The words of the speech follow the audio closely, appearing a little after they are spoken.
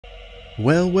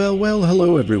Well,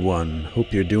 hello everyone.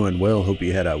 Hope you're doing well. Hope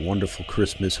you had a wonderful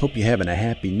Christmas. Hope you're having a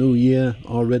happy new year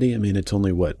already. I mean, it's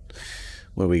only what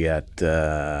we got,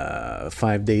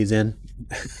 5 days in.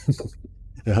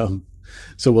 um,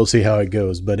 so we'll see how it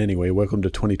goes. But anyway, welcome to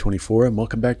 2024 and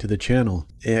welcome back to the channel.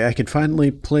 I can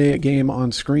finally play a game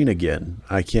on screen again.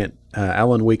 I can't,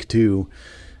 Alan Wake 2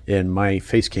 and my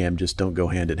face cam just don't go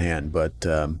hand in hand, but,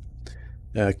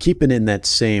 keeping in that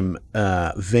same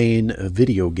vein of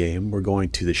video game, we're going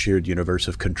to the shared universe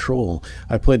of Control.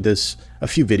 I played this, a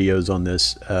few videos on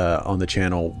this on the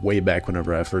channel way back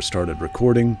whenever I first started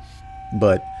recording,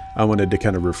 but I wanted to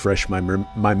kind of refresh my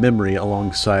memory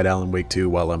alongside Alan Wake 2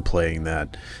 while I'm playing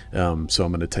that. So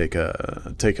I'm going to take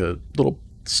a little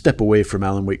step away from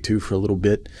Alan Wake 2 for a little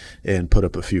bit and put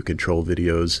up a few Control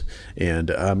videos, and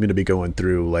I'm going to be going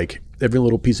through like every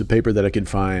little piece of paper that I can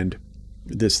find,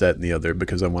 this, that, and the other,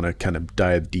 because I want to kind of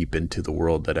dive deep into the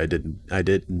world that I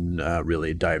didn't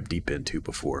really dive deep into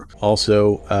before.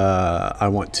 Also, I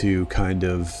want to kind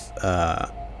of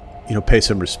pay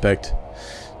some respect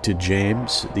to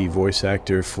James, the voice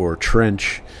actor for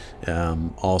Trench,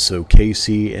 also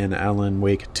Casey and Alan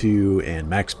Wake 2, and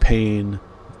Max Payne,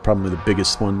 probably the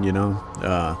biggest one,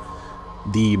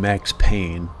 the Max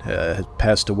Payne has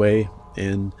passed away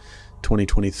in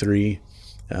 2023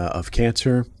 of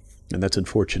cancer. And that's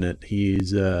unfortunate.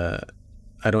 He's, I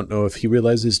don't know if he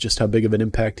realizes just how big of an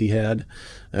impact he had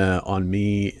on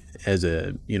me as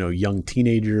a, young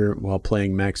teenager while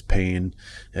playing Max Payne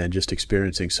and just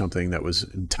experiencing something that was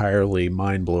entirely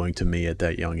mind-blowing to me at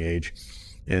that young age.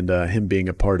 And him being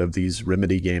a part of these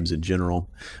Remedy games in general,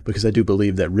 because I do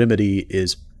believe that Remedy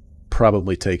is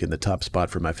probably taking the top spot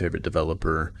for my favorite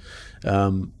developer.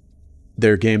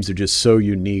 Their games are just so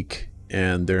unique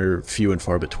and they're few and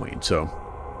far between. So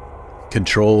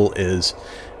Control is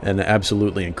an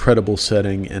absolutely incredible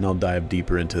setting, and I'll dive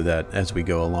deeper into that as we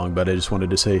go along. But I just wanted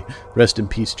to say, rest in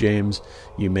peace, James.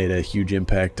 You made a huge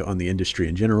impact on the industry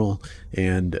in general,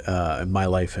 and my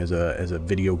life as a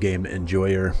video game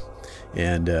enjoyer.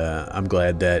 And I'm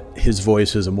glad that his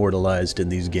voice is immortalized in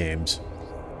these games.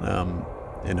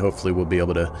 And hopefully we'll be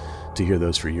able to hear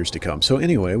those for years to come. So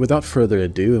anyway, without further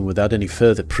ado, and without any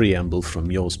further preamble from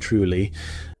yours truly,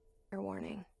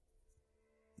 Warning.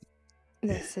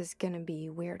 This is gonna be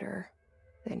weirder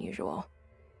than usual.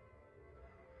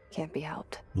 Can't be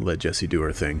helped. let Jessie do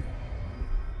her thing.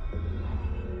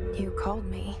 You called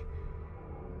me.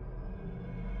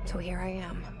 So here I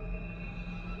am.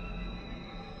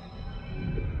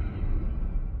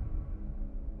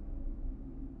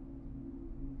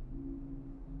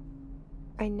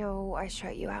 I know I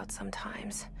shut you out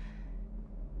sometimes.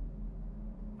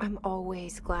 I'm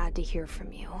always glad to hear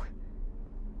from you.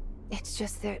 It's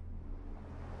just that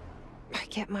I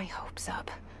get my hopes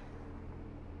up.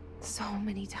 So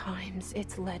many times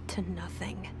it's led to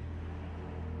nothing.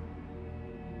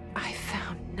 I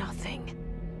found nothing.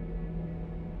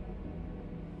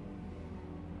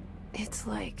 It's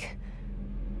like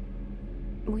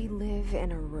we live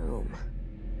in a room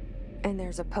and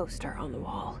there's a poster on the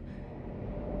wall.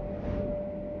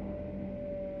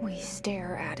 We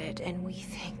stare at it and we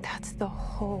think that's the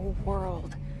whole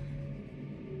world.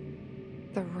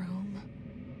 The room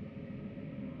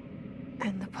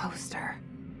and the poster.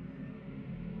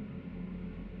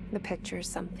 The picture's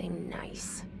something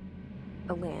nice.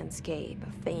 A landscape,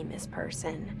 a famous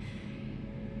person.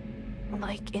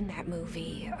 Like in that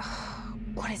movie,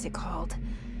 what is it called?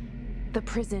 The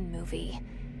prison movie.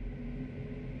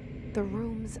 The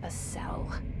room's a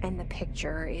cell, and the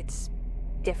picture, it's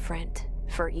different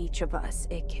for each of us.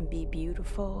 It can be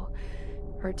beautiful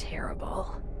or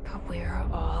terrible, but we're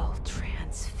all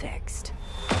transfixed.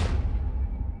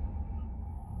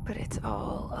 But it's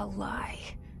all a lie.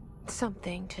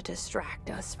 Something to distract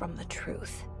us from the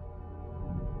truth.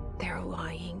 They're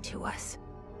lying to us.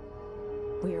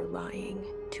 We're lying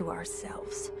to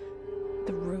ourselves.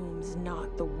 The room's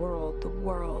not the world. The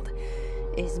world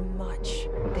is much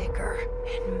bigger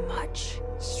and much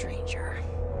stranger.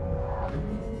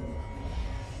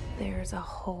 There's a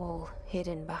hole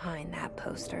hidden behind that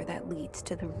poster that leads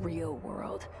to the real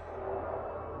world.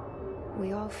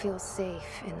 We all feel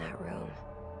safe in that room.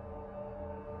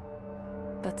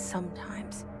 But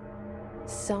sometimes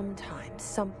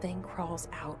something crawls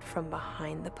out from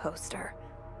behind the poster.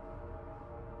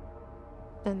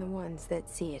 And the ones that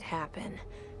see it happen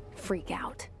freak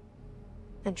out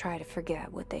and try to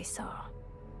forget what they saw.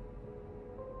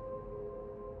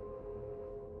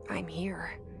 I'm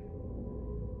here.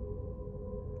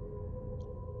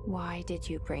 Why did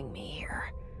you bring me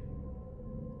here?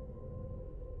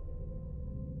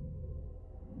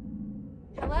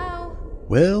 Hello?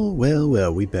 Well, well,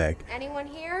 well, we back. Anyone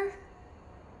here?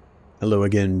 Hello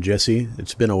again, Jesse.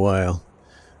 It's been a while.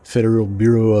 Federal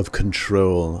Bureau of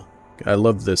Control. I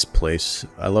love this place.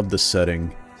 I love the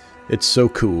setting. It's so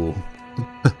cool.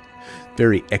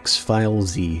 Very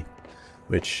X-Files-y,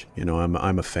 which, you know,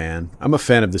 I'm a fan. I'm a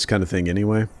fan of this kind of thing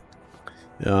anyway.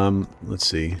 Let's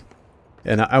see.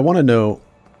 And I want to know...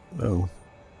 Oh.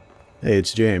 Hey,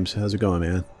 it's James. How's it going,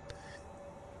 man?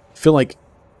 I feel like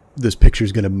this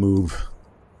picture's gonna move.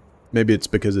 Maybe it's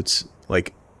because it's,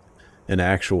 like, an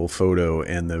actual photo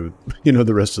and the, you know,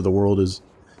 the rest of the world is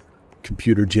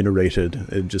computer generated.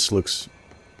 It just looks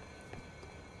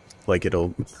like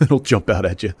it'll jump out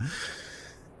at you.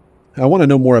 I want to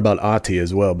know more about Ahti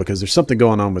as well, because there's something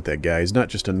going on with that guy. He's not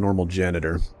just a normal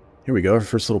janitor. Here we go, our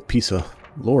first little piece of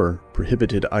lore.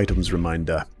 Prohibited items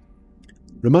reminder.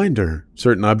 Reminder.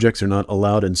 Certain objects are not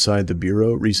allowed inside the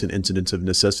Bureau. Recent incidents have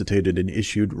necessitated an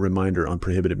issued reminder on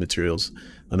prohibited materials.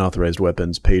 Unauthorized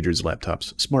weapons, pagers,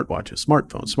 laptops, smartwatches,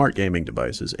 smartphones, smart gaming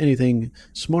devices, anything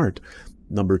smart.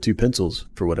 Number 2 pencils,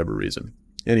 for whatever reason.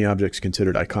 Any objects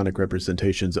considered iconic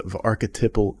representations of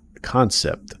archetypal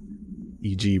concept,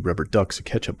 e.g. rubber ducks and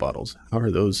ketchup bottles. How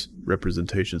are those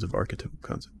representations of archetypal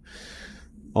concept?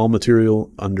 All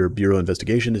material under Bureau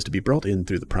investigation is to be brought in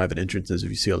through the private entrances. If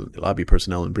you see a lobby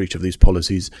personnel in breach of these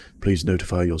policies, please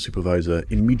notify your supervisor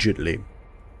immediately.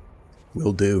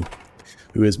 Will do.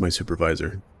 Who is my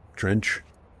supervisor? Trench?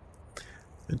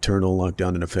 Internal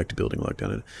lockdown in effect. Building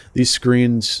lockdown. These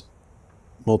screens,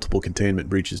 multiple containment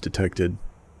breaches detected.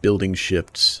 Building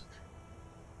shifts.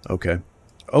 Okay.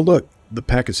 Oh, look. The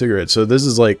pack of cigarettes. So this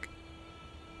is like...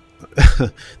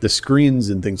 the screens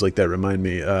and things like that remind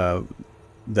me...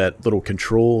 that little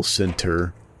control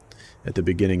center at the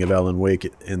beginning of Alan Wake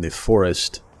in the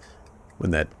forest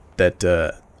when that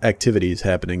activity is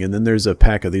happening, and then there's a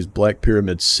pack of these Black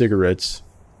Pyramid cigarettes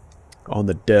on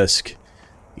the desk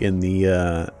in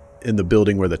the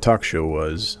building where the talk show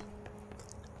was.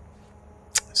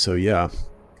 So yeah,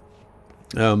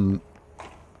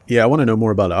 yeah, I want to know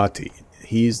more about Ahti.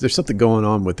 There's something going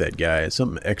on with that guy.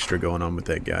 Something extra going on with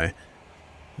that guy.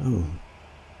 Oh,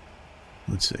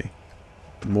 let's see.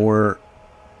 More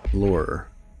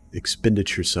lore.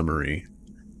 Expenditure summary.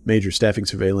 Major staffing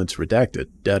surveillance redacted.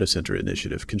 Data center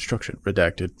initiative. Construction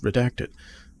redacted. Redacted.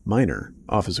 Minor.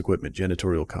 Office equipment.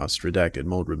 Janitorial costs redacted.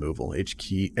 Mold removal. HQ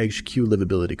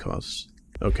livability costs.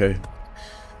 Okay.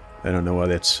 I don't know why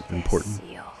that's important.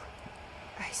 Seal.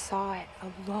 I saw it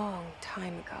a long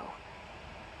time ago.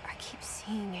 I keep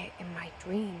seeing it in my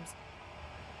dreams.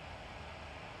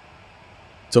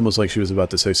 It's almost like she was about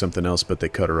to say something else, but they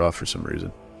cut her off for some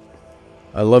reason.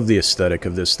 I love the aesthetic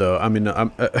of this, though. I mean,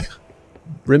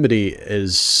 Remedy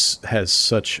has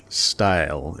such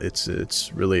style.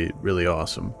 It's really, really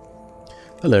awesome.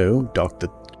 Hello, Dr.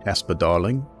 Casper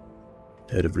Darling,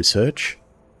 head of research.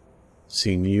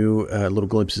 Seeing you, little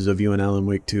glimpses of you in Alan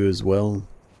Wake 2 as well.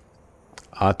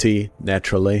 Ahti,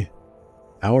 naturally.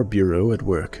 Our bureau at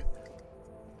work.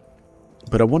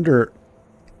 But I wonder,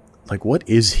 like, what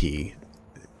is he?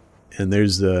 And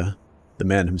there's the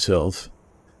man himself,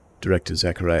 Director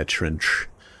Zachariah Trench,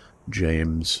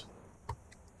 James.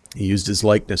 He used his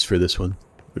likeness for this one,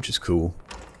 which is cool.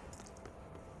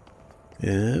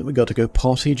 Yeah, we got to go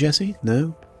potty, Jesse?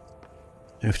 No?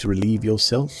 Have to relieve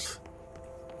yourself?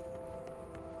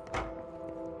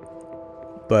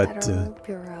 But, Federal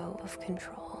Bureau of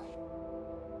Control.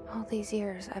 All these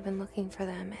years I've been looking for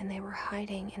them, and they were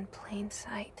hiding in plain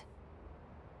sight.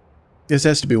 This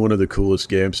has to be one of the coolest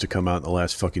games to come out in the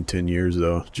last fucking 10 years,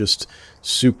 though. Just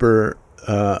super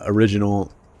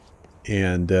original,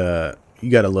 and you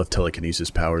gotta love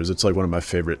telekinesis powers. It's like one of my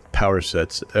favorite power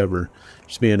sets ever.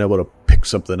 Just being able to pick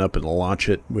something up and launch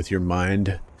it with your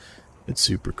mind. It's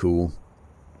super cool.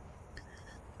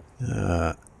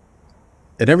 And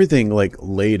everything, like,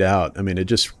 laid out, I mean, it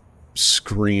just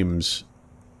screams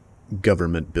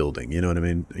government building, you know what I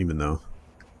mean? Even though...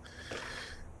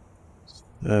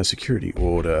 security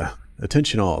order.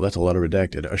 Attention all. That's a lot of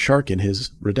redacted. A shark in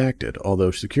his redacted. Although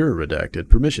secure redacted.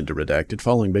 Permission to redacted.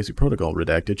 Following basic protocol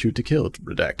redacted. Shoot to kill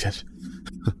redacted.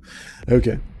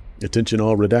 Okay. Attention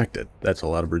all redacted. That's a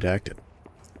lot of redacted.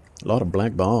 A lot of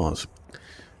black bars.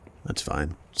 That's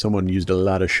fine. Someone used a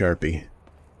lot of Sharpie.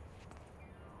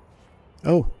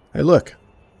 Oh, hey look.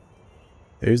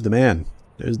 There's the man.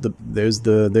 There's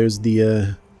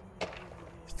the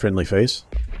friendly face.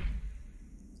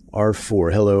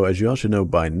 R4. Hello. As you all should know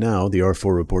by now, the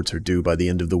R4 reports are due by the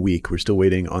end of the week. We're still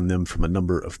waiting on them from a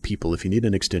number of people. If you need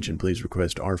an extension, please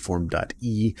request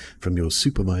rform.e from your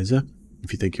supervisor.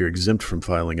 If you think you're exempt from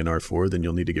filing an R4, then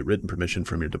you'll need to get written permission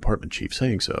from your department chief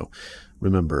saying so.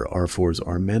 Remember, R4s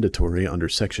are mandatory under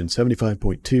Section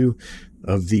 75.2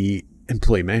 of the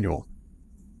Employee Manual.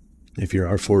 If your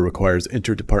R4 requires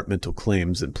interdepartmental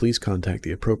claims, then please contact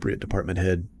the appropriate department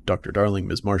head, Dr. Darling,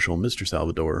 Ms. Marshall, Mr.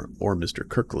 Salvador, or Mr.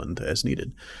 Kirkland as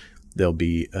needed. They'll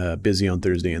be busy on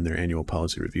Thursday in their annual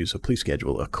policy review, so please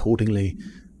schedule accordingly.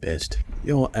 Best,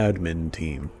 your admin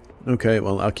team. Okay,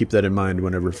 well, I'll keep that in mind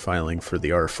whenever filing for the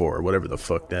R4, whatever the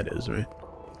fuck that is, right?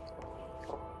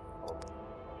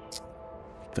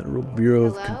 Federal Bureau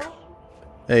of Control.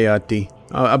 Hey, Ati.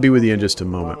 I'll be with you in just a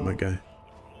moment, my guy.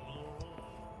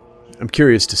 I'm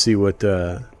curious to see what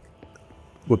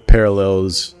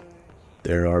parallels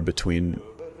there are between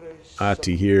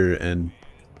Ati here and...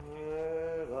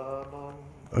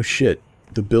 Oh shit,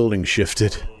 the building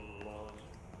shifted.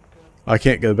 I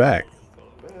can't go back.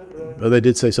 Oh, they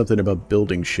did say something about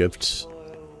building shifts.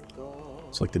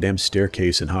 It's like the damn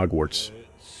staircase in Hogwarts.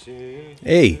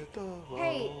 Hey!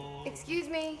 Hey, excuse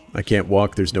me. I can't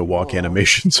walk, there's no walk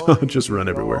animation, so I'll just run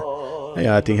everywhere. Hey,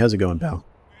 Ati, how's it going, pal?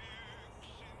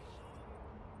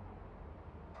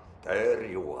 There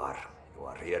you are. You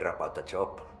are here about the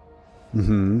job.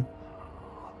 Mm-hmm.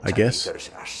 I guess.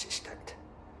 Janitor's assistant.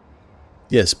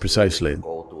 Yes, precisely.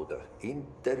 Go to the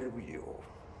interview.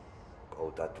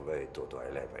 Go that way to the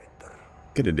elevator.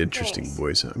 Get an interesting Thanks.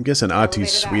 voice. I'm guessing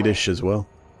Ati's Swedish as well.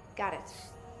 Got it.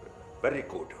 Very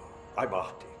good. I'm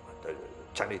Ahti, the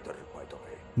janitor, by the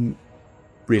way.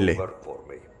 Really? You work for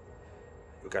me.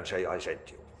 You can say I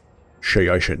sent you. Say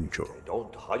I shouldn't you. They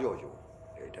don't hire you.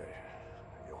 You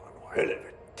are no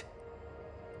helvet.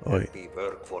 Oi. We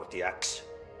work for the axe.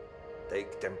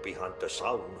 Take them behind the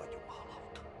sauna, you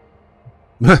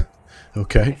hallout.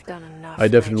 Okay. I've done enough I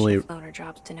definitely- night shift loner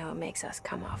jobs to know it makes us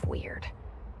come off weird.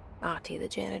 Ahti the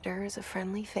janitor is a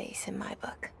friendly face in my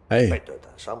book. Hey. Better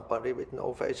than somebody with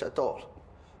no face at all.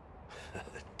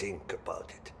 Think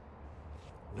about it.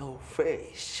 No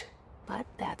face. But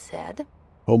that said,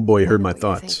 Homeboy heard I know my what you're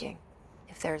thoughts. thinking.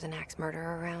 If there's an axe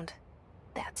murderer around,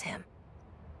 that's him.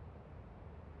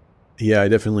 Yeah, I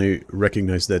definitely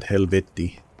recognize that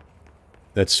Helvetti.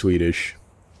 That's Swedish.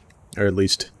 Or at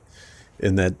least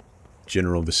in that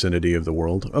general vicinity of the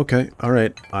world. Okay,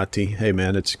 alright, Ati. Hey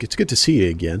man, it's good to see you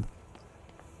again.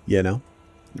 You know?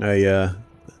 I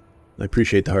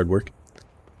appreciate the hard work.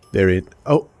 There it...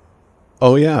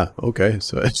 Oh yeah, okay.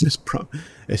 So it's just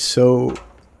it's so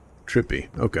trippy.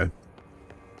 Okay.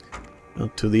 Well,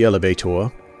 to the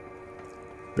elevator.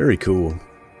 Very cool.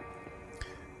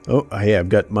 Oh, hey, I've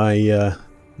got my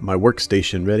my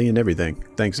workstation ready and everything.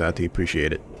 Thanks, Ati.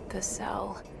 Appreciate it. The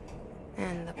cell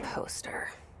and the poster.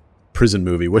 Prison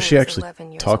movie. Was she I actually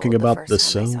 11 years talking old about the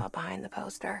first time I cell? saw behind the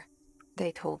poster.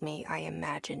 They told me I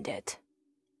imagined it.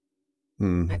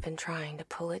 Hmm. I've been trying to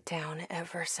pull it down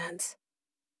ever since.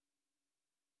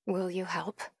 Will you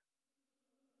help?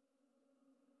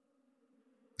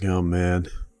 Oh man.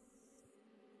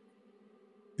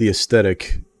 The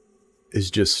aesthetic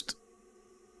is just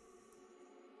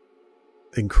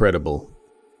incredible.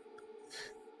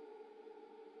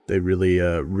 They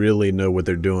really know what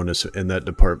they're doing in that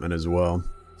department as well.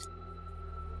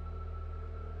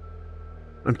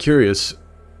 I'm curious.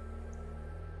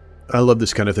 I love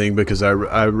this kind of thing because I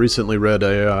recently read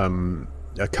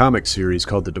a comic series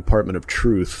called The Department of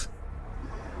Truth,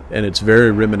 and it's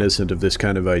very reminiscent of this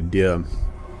kind of idea.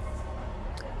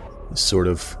 This sort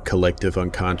of collective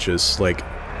unconscious, like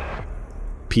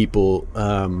people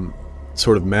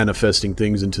sort of manifesting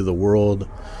things into the world,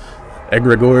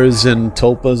 egregores and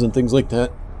tulpas and things like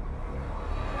that,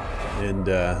 and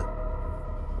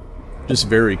just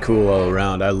very cool all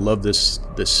around. I love this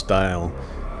style,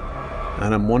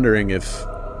 and I'm wondering if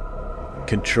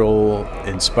Control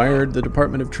inspired the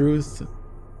Department of Truth,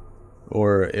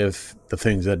 or if the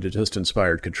things that just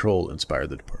inspired Control inspired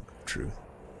the Department of Truth.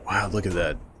 Wow, look at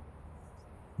that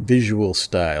visual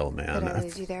style, man. Did I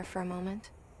lose you there for a moment?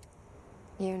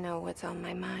 You know what's on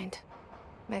my mind.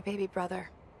 My baby brother,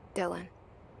 Dylan.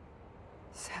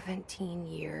 17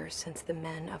 years since the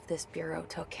men of this bureau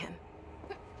took him.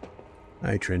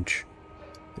 Hi, Trench.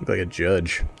 Look like a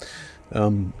judge.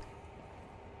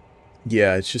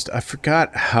 Yeah, it's just, I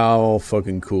forgot how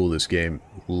fucking cool this game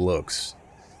looks.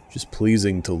 Just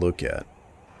pleasing to look at.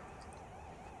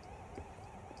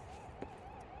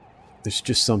 There's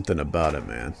just something about it,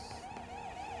 man.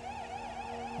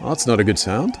 Well, that's not a good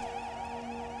sound.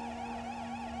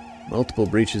 Multiple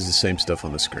breaches, the same stuff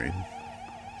on the screen.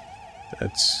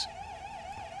 That's...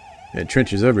 And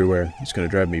trenches everywhere. It's gonna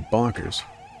drive me bonkers.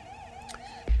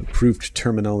 Approved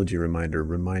terminology reminder.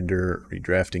 Reminder,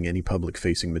 redrafting any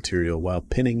public-facing material while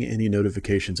pinning any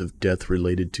notifications of death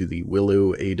related to the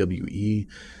Willow AWE.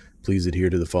 Please adhere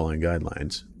to the following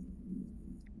guidelines.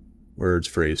 Words,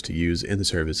 phrase to use in the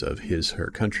service of his,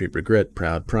 her country. Regret,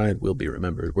 proud, pride will be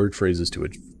remembered. Word phrases to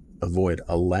avoid.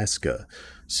 Alaska.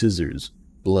 Scissors.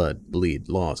 Blood. Bleed.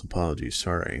 Loss. Apologies.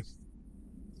 Sorry.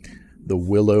 The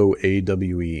Willow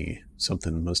AWE.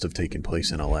 Something must have taken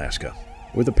place in Alaska.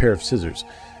 With a pair of scissors.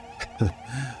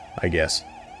 I guess.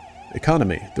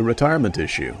 Economy. The retirement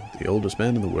issue. The oldest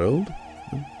man in the world?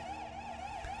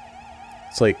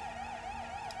 It's like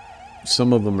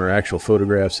some of them are actual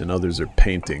photographs and others are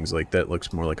paintings. Like that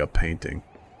looks more like a painting.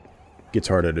 Gets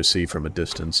harder to see from a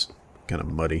distance. Kind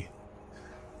of muddy.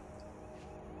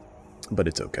 But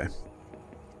it's okay.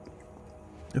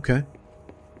 Okay.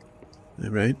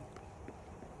 Alright.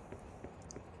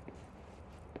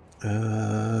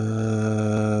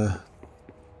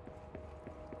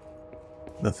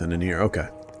 Nothing in here. Okay.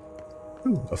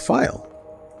 Ooh, a file.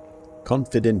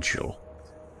 Confidential.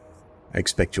 I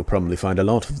expect you'll probably find a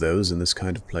lot of those in this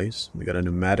kind of place. We got a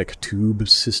pneumatic tube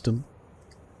system.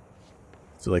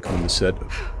 I feel like on the set.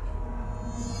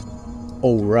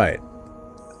 Oh, right.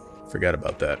 Forgot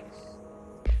about that.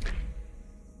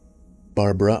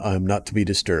 Barbara, I'm not to be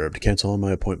disturbed. Cancel all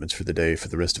my appointments for the day for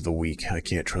the rest of the week. I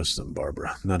can't trust them,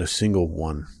 Barbara. Not a single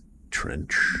one.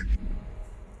 Trench.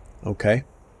 Okay.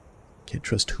 Can't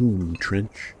trust whom,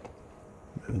 Trench?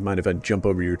 Mind if I jump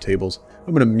over your tables?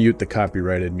 I'm gonna mute the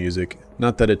copyrighted music.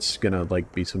 Not that it's gonna,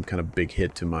 like, be some kind of big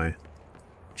hit to my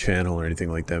channel or anything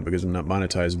like that, because I'm not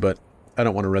monetized, but I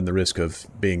don't want to run the risk of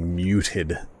being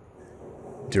muted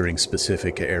during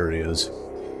specific areas.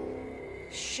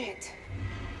 Shit.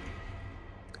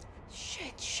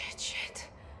 Shit.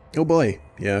 Oh boy.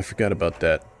 Yeah, I forgot about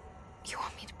that. You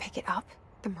want me to pick it up?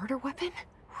 The murder weapon?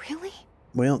 Really?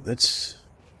 Well, that's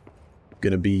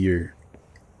gonna be your...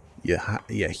 Yeah,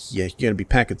 you're gonna be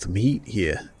packing some heat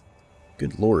here.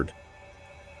 Good lord.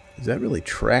 Is that really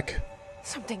track?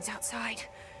 Something's outside.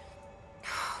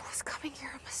 Was coming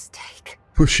here a mistake?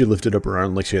 She lifted up her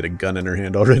arm like she had a gun in her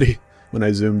hand already when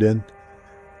I zoomed in.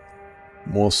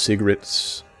 More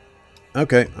cigarettes.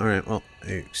 Okay, alright, well,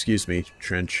 hey, excuse me,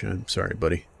 Trench. I'm sorry,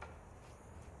 buddy.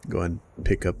 Go ahead and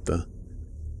pick up the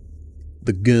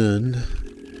gun.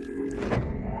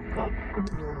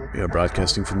 We are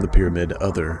broadcasting from the pyramid.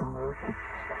 Other.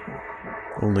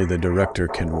 Only the director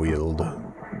can wield.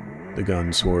 The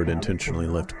gun sword intentionally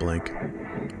left blank.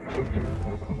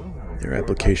 Their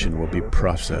application will be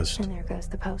processed. And there goes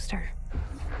the poster.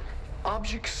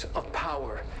 Objects of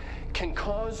power can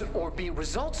cause or be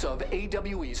results of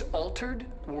AWE's altered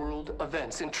world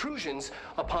events, intrusions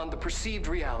upon the perceived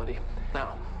reality.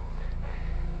 Now,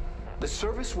 the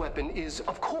service weapon is,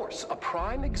 of course, a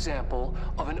prime example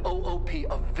of an OOP,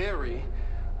 a very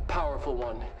powerful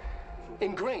one.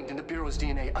 Ingrained in the Bureau's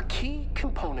DNA, a key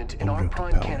component in our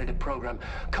prime candidate program.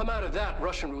 Come out of that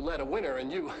Russian roulette a winner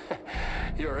and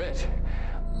you're it.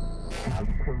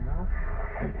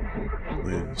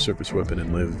 Surface weapon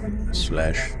and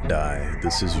live/die.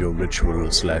 This is your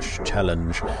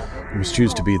ritual/challenge. You must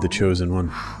choose to be the chosen one.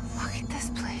 Look at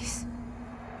this place.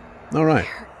 Alright.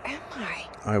 Where am I?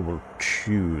 I will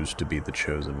choose to be the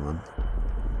chosen one.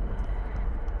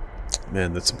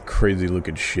 Man, that's some crazy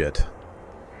looking shit.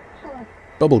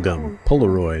 Bubblegum,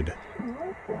 Polaroid.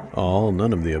 All,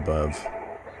 none of the above.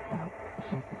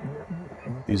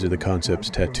 These are the concepts,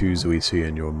 tattoos we see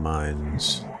in your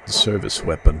minds. The service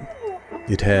weapon.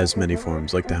 It has many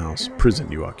forms, like the house,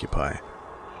 prison you occupy.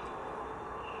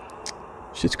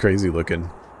 Shit's crazy looking.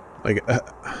 Like, I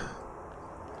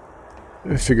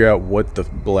figure out what the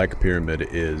Black Pyramid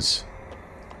is.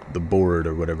 The board,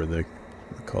 or whatever they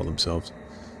call themselves.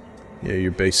 Yeah,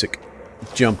 your basic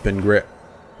jump and grip.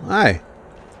 Hi!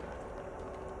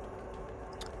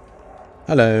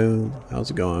 Hello,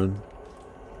 how's it going?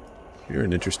 You're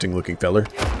an interesting looking feller.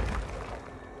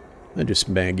 I just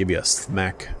man give you a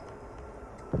smack.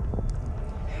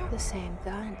 The same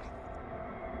gun.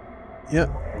 Yep,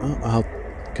 well, I'll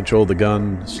control the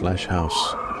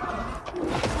gun/house.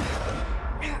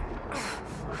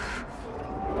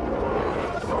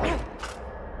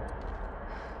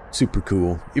 Super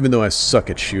cool. Even though I suck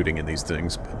at shooting in these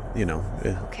things, but, you know.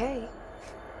 Okay,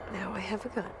 now I have a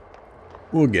gun.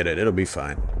 We'll get it. It'll be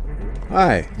fine.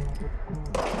 Hi.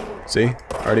 See?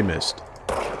 Already missed.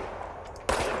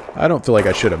 I don't feel like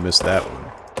I should have missed that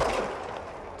one.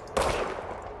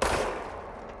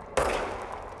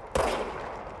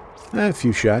 A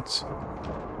few shots.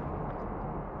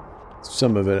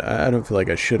 Some of it, I don't feel like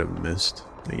I should have missed.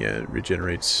 Yeah, it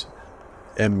regenerates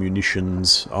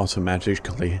ammunitions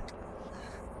automatically.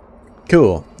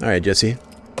 Cool. All right, Jesse.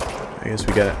 I guess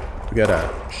we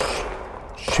gotta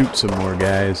shoot some more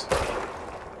guys.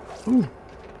 Ooh.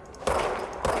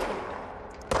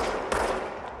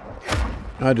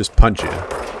 I'll just punch you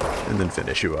and then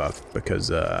finish you off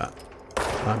because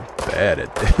I'm bad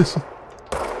at this.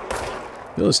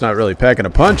 Phil's not really packing a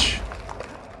punch.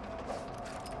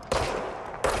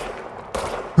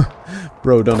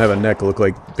 Bro, don't have a neck, look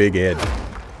like big head.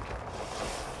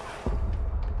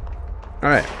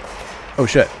 Alright. Oh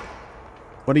shit.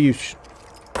 What are you See,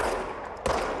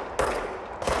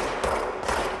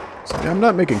 I'm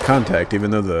not making contact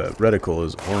even though the reticle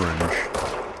is orange.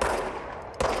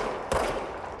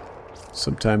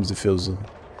 Sometimes it feels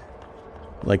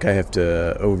like I have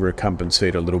to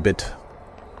overcompensate a little bit.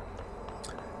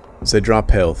 As they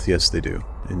drop health, yes they do,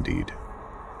 indeed.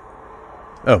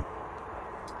 Oh.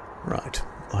 Right,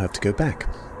 I'll have to go back.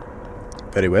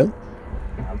 Very well.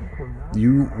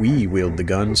 We wield the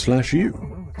gun /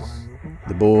 you.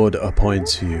 The board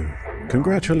appoints you.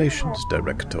 Congratulations,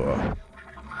 Director.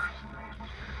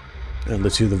 And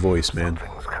let's hear the voice, man.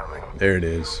 There it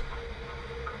is.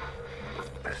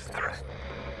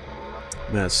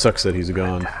 Man, it sucks that he's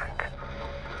gone.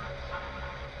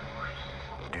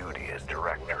 Duty as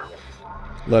director.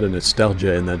 A lot of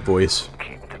nostalgia in that voice.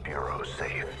 Keep the Bureau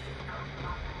safe.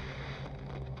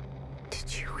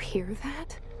 Did you hear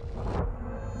that?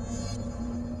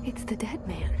 It's the dead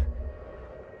man.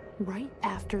 Right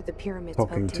after the pyramid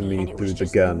Talking spoke to me, me and it through was the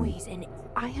just gun. noise, and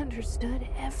I understood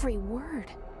every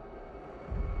word.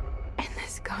 And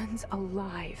this gun's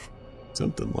alive.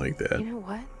 Something like that. You know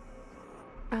what?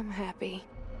 I'm happy.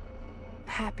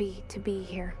 Happy to be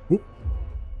here. Well,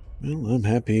 I'm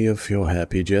happy if you're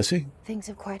happy, Jesse. Things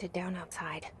have quieted down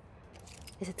outside.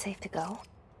 Is it safe to go?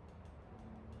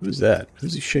 Who's that?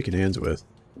 Who's he shaking hands with?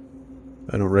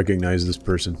 I don't recognize this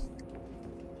person.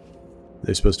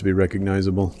 They're supposed to be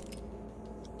recognizable.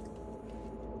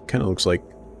 Kind of looks like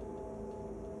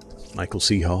Michael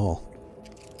C. Hall.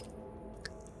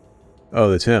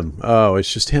 Oh, that's him. Oh,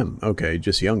 it's just him. Okay,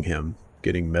 just young him.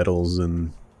 Getting medals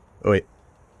and... Oh, wait.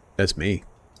 That's me.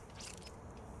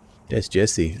 That's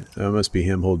Jesse. That must be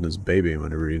him holding his baby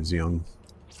whenever he was young.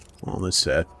 Well, that's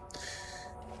sad.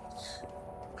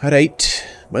 Alright.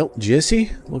 Well,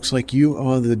 Jesse, looks like you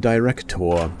are the director.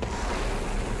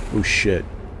 Oh, shit.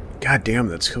 God damn,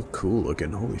 that's so cool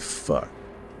looking. Holy fuck.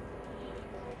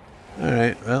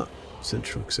 Alright, well,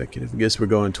 Central Executive. I guess we're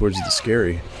going towards the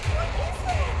scary.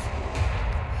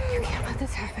 You can't let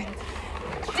this happen.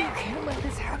 You can't let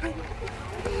this happen.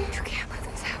 You can't let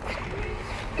this happen.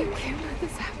 You can't let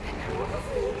this happen.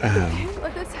 You can't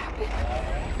let this happen.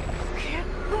 You can't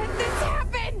let this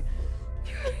happen.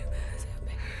 You can't let this happen.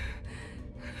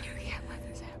 You can't let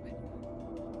this happen.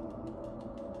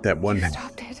 That one... You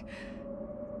stopped it.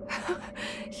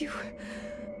 You...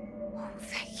 Oh,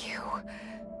 thank you.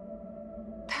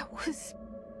 That was...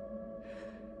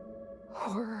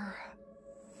 horror.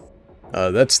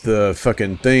 That's the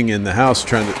fucking thing in the house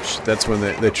trying to... That's when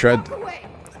they tried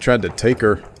to take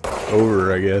her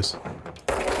over, I guess.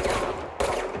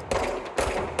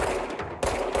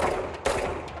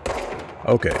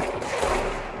 Okay.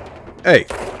 Hey!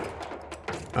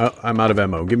 I'm out of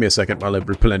ammo. Give me a second while I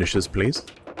replenish this, please.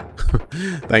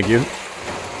 Thank you.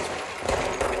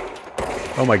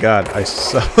 Oh my god, I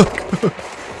suck.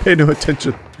 Pay no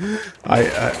attention.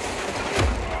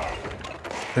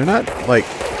 They're not, like,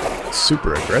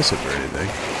 super aggressive or anything.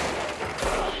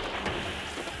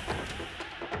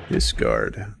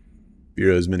 Discard.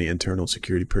 Bureau's many internal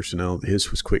security personnel.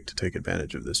 His was quick to take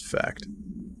advantage of this fact.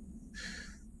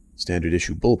 Standard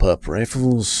issue bullpup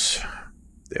rifles.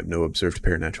 They have no observed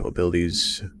paranatural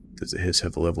abilities. Does the Hiss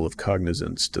have a level of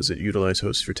cognizance? Does it utilize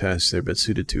hosts for tasks they're best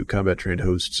suited to? Combat-trained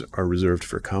hosts are reserved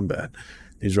for combat.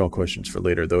 These are all questions for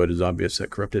later, though it is obvious that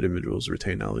corrupted individuals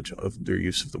retain knowledge of their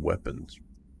use of the weapons.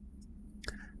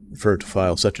 Refer to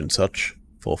file such and such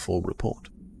for a full report.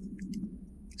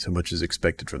 So much is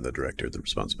expected from the director, the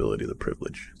responsibility, the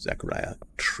privilege. Zachariah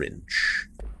Trench.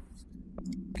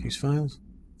 Case files?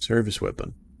 Service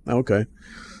weapon. Okay.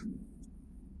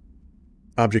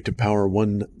 Object of power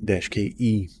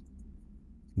 1-KE.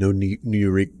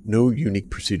 No unique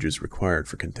procedures required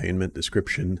for containment.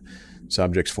 Description. This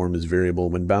object's form is variable.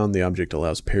 When bound, the object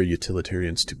allows pair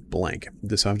utilitarians to blank.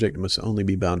 This object must only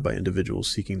be bound by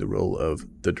individuals seeking the role of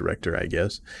the director, I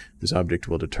guess. This object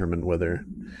will determine whether...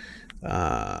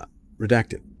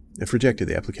 redacted. If rejected,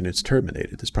 the applicant is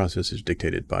terminated. This process is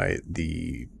dictated by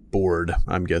the board,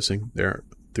 I'm guessing, though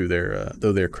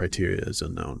their criteria is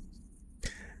unknown.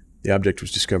 The object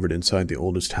was discovered inside the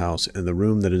oldest house, and the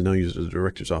room that is now used as the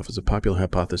director's office. A popular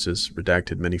hypothesis,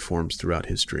 redacted many forms throughout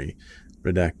history.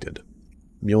 Redacted.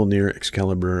 Mjolnir,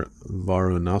 Excalibur,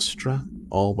 Varunostra,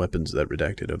 all weapons that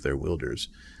redacted of their wielders.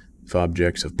 If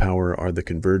objects of power are the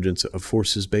convergence of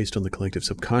forces based on the collective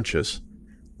subconscious,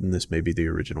 then this may be the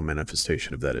original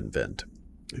manifestation of that event.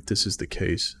 If this is the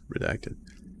case, redacted.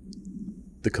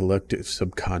 The collective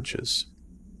subconscious.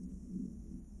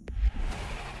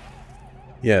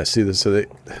 Yeah, see this, so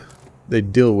they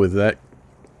deal with that.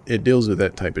 It deals with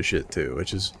that type of shit too,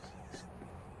 which is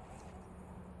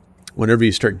whenever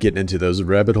you start getting into those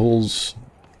rabbit holes,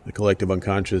 the collective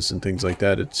unconscious and things like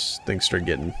that, things start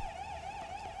getting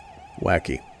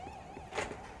wacky.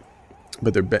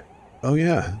 But they're oh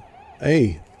yeah.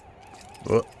 Hey.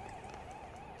 Well,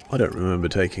 I don't remember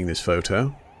taking this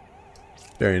photo.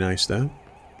 Very nice though.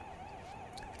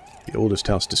 The oldest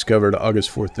house discovered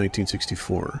August 4th,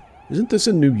 1964. Isn't this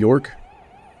in New York?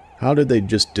 How did they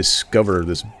just discover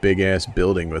this big-ass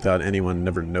building without anyone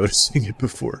never noticing it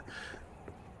before?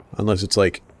 Unless it's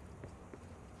like...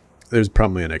 There's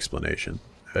probably an explanation.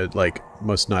 It, like,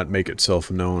 must not make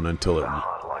itself known until it...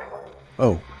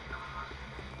 Oh.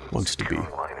 Wants to be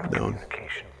known.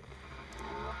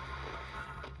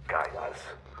 Guidance.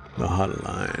 The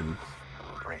hotline.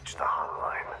 Reach the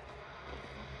hotline.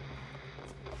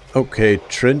 Okay,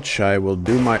 Trench, I will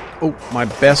do my... Oh, my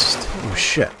best. Oh,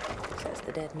 shit. Says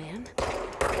the dead man.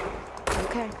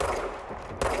 Okay.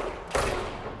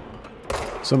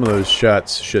 Some of those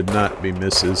shots should not be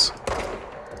misses.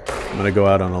 I'm gonna go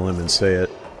out on a limb and say it.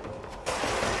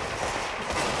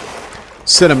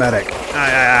 Cinematic!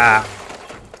 Ah!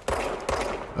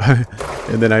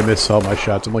 And then I miss all my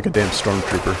shots. I'm like a damn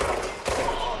stormtrooper.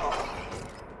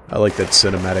 I like that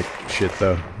cinematic shit,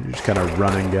 though. You just kind of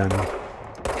run and gun.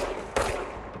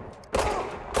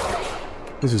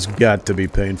 This has got to be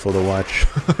painful to watch.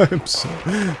 I'm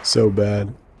so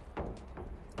bad.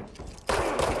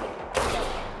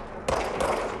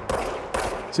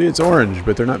 See, it's orange,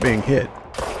 but they're not being hit.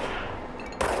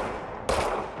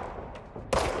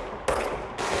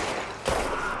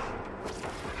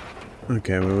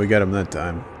 Okay, well, we got them that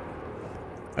time.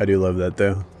 I do love that,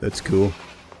 though. That's cool.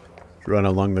 Run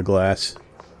along the glass.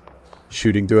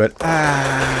 Shooting through it.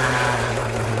 Ah!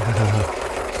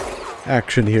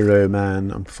 Action hero,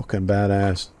 man. I'm fucking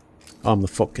badass. I'm the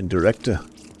fucking director.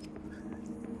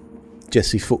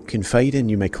 Jesse fucking Faden,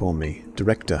 you may call me.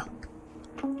 Director.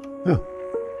 Oh.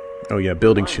 Oh yeah,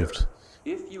 building shift.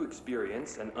 If you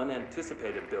experience an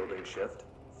unanticipated building shift,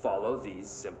 follow these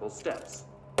simple steps.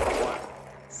 1.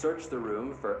 Search the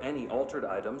room for any altered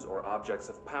items or objects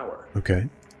of power. Okay.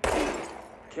 2.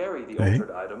 Carry the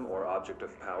altered item or object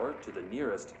of power to the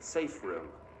nearest safe room.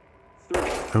 3.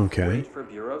 Okay. Wait for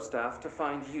Bureau staff to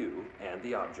find you and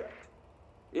the object.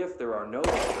 If there are no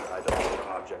altered items or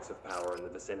objects of power in the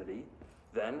vicinity,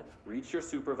 then reach your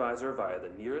supervisor via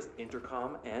the nearest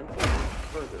intercom and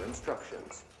further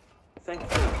instructions. Thank you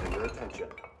for your attention.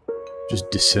 Just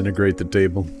disintegrate the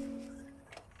table.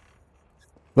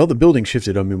 Well, the building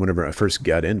shifted on me whenever I first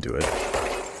got into it.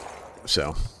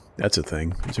 So, that's a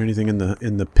thing. Is there anything in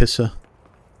the pissa?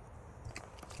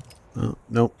 Oh,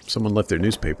 nope. Someone left their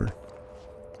newspaper.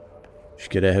 You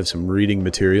gotta have some reading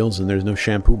materials, and there's no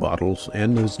shampoo bottles,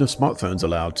 and there's no smartphones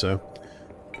allowed, so...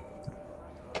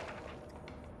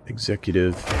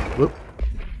 Executive... Whoop.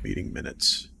 Meeting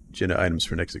minutes. Agenda items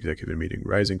for next executive meeting.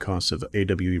 Rising costs of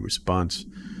AWE response.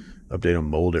 Update on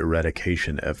mold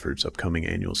eradication efforts. Upcoming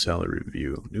annual salary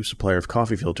review. New supplier of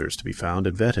coffee filters to be found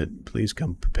and vetted. Please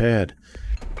come prepared.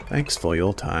 Thanks for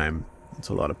your time. That's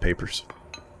a lot of papers.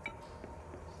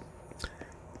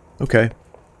 Okay.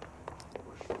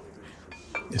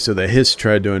 So the Hiss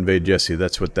tried to invade Jesse.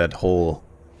 That's what that whole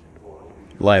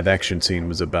live action scene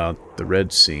was about. The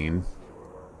red scene.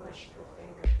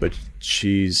 But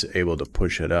she's able to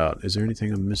push it out. Is there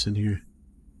anything I'm missing here?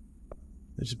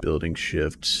 There's building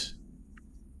shifts.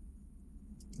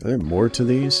 Are there more to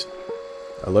these?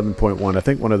 11.1. I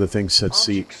think one of the things said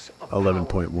C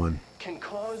 11.1. Can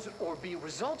cause or be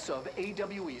results of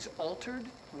AWE's altered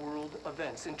world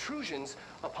events, intrusions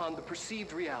upon the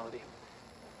perceived reality.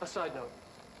 A side note.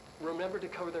 Remember to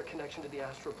cover their connection to the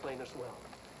astral plane as well.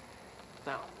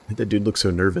 Now, That dude looks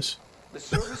so nervous. the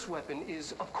service weapon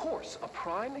is, of course, a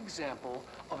prime example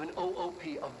of an OOP,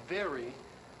 a very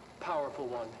powerful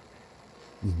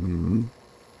one.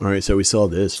 Alright, so we saw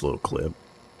this little clip.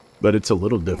 But it's a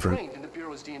little different. Ingrained in the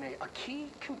Bureau's DNA, a key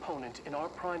component in our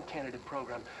prime candidate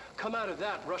program. Come out of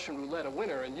that Russian roulette a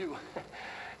winner, and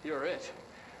you're it.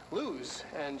 Lose,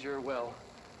 and you're, well,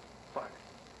 fired.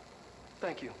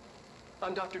 Thank you.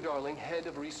 I'm Dr. Darling, head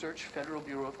of research, Federal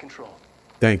Bureau of Control.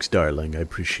 Thanks, darling. I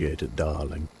appreciate it,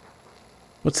 darling.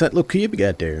 What's that little key you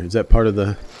got there? Is that part of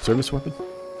the service weapon?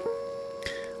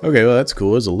 Okay, well, that's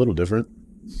cool. It's a little different.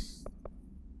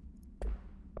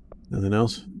 Nothing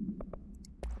else?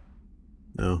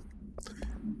 No.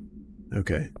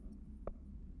 Okay.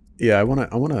 Yeah, I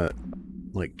wanna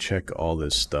like check all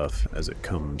this stuff as it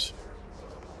comes.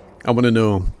 I wanna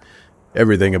know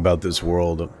everything about this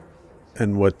world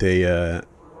and what they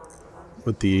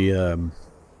what the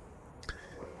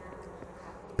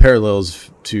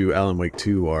parallels to Alan Wake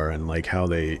 2 are, and like how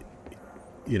they,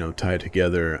 you know, tie it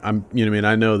together. You know what I mean?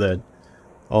 I know that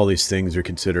all these things are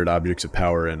considered objects of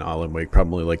power in Alan Wake,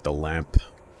 probably like the lamp.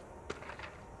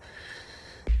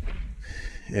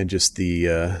 And just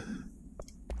the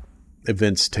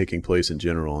events taking place in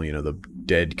general, you know, the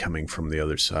dead coming from the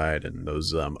other side and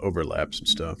those overlaps and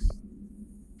stuff.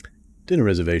 Dinner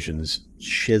reservations,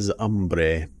 Chez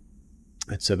Hombre.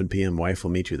 At 7 p.m. Wife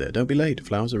will meet you there. Don't be late.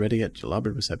 Flowers are ready at your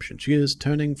lobby reception. She is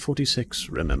turning 46,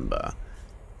 remember.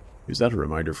 Who's that a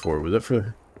reminder for? Was that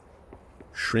for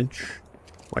Shrinch?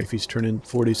 Wifey's turning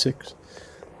 46.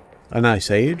 A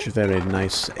nice age. A very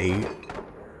nice age.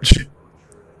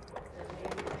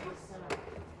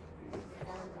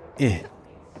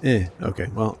 Okay,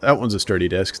 well, that one's a sturdy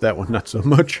desk. That one, not so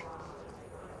much.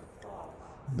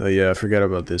 Oh yeah, I forgot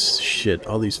about this shit.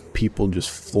 All these people just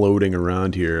floating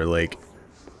around here, like,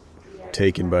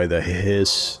 taken by the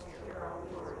hiss.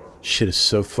 Shit is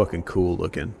so fucking cool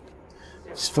looking.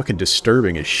 It's fucking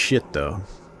disturbing as shit, though.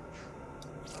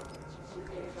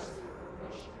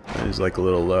 There's like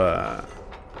little,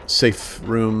 safe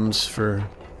rooms for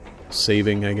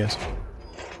saving, I guess.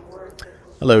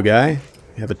 Hello, guy.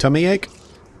 You have a tummy ache?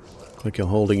 Like you're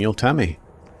holding your tummy.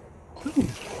 Ooh.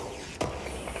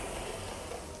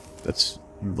 That's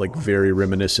like very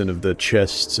reminiscent of the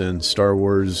chests in Star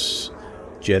Wars,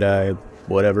 Jedi,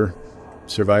 whatever,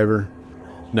 Survivor.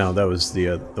 No, that was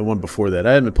the one before that.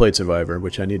 I haven't played Survivor,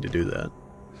 which I need to do that.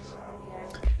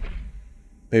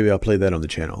 Maybe I'll play that on the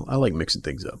channel. I like mixing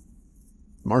things up.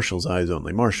 Marshall's eyes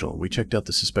only. Marshall, we checked out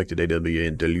the suspected AWE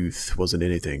in Duluth. Wasn't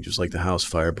anything, just like the house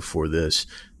fire before this,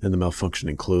 and the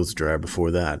malfunctioning clothes dryer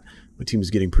before that. My team is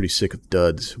getting pretty sick of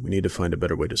duds. We need to find a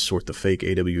better way to sort the fake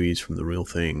AWEs from the real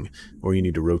thing, or you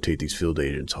need to rotate these field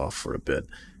agents off for a bit.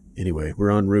 Anyway, we're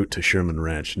en route to Sherman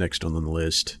Ranch, next on the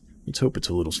list. Let's hope it's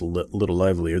a little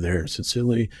livelier there.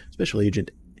 Sincerely, Special Agent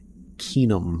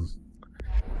Keenum.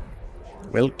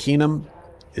 Well, Keenum,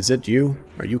 is it you?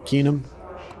 Are you Keenum?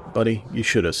 Buddy, you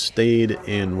should have stayed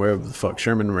in wherever the fuck,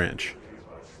 Sherman Ranch.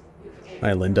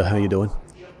 Hi, Linda, how you doing?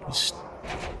 Just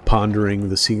pondering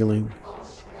the ceiling.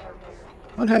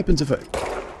 What happens if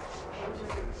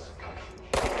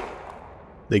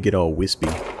they get all wispy?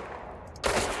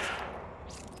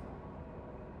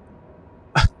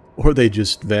 Or they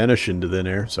just vanish into thin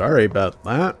air. Sorry about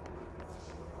that.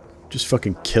 Just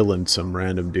fucking killing some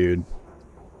random dude.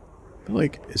 But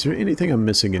like, is there anything I'm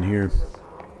missing in here?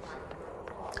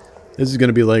 This is going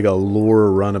to be like a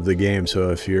lore run of the game,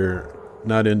 so if you're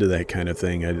not into that kind of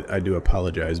thing, I do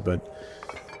apologize, but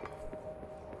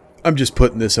I'm just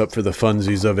putting this up for the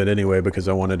funsies of it anyway, because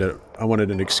I wanted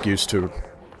an excuse to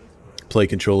play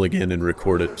Control again and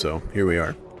record it, so here we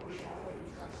are.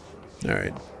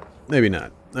 Alright, maybe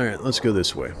not. Alright, let's go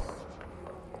this way.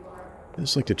 I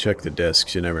just like to check the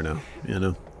desks, you never know, you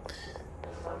know?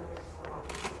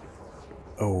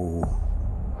 Oh,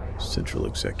 Central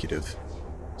Executive.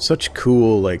 Such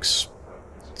cool, like,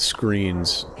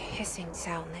 screens. The hissing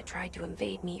sound that tried to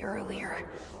invade me earlier.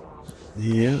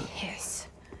 Yeah. Hiss.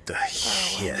 The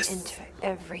hiss. Into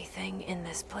everything in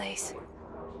this place.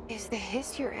 Is the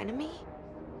hiss your enemy?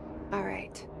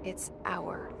 Alright, it's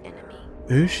our enemy.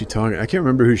 Who's she talking? I can't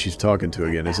remember who she's talking to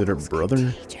again. Is it her brother?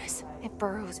 Contagious. It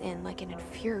burrows in like an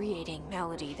infuriating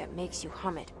melody that makes you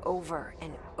hum it over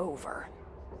and over.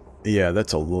 Yeah,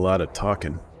 that's a lot of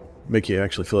talking. Make you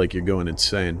actually feel like you're going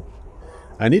insane.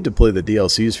 I need to play the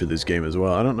DLCs for this game as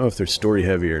well. I don't know if they're story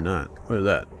heavy or not. What is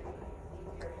that?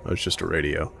 Oh, it's just a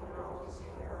radio.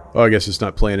 Oh, I guess it's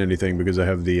not playing anything because I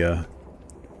have the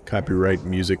copyright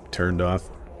music turned off.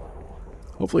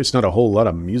 Hopefully it's not a whole lot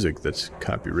of music that's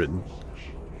copywritten.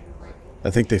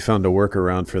 I think they found a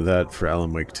workaround for that for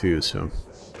Alan Wake 2, so...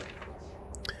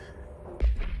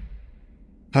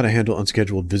 How to handle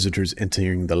unscheduled visitors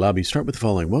entering the lobby. Start with the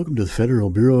following. Welcome to the Federal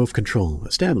Bureau of Control.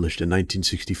 Established in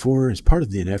 1964 as part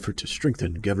of an effort to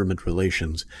strengthen government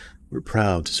relations, we're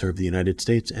proud to serve the United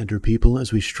States and her people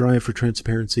as we strive for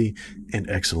transparency and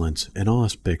excellence in all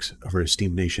aspects of our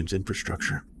esteemed nation's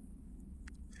infrastructure.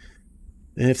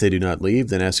 And if they do not leave,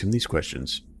 then ask them these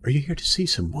questions. Are you here to see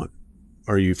someone?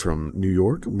 Are you from New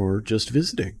York or just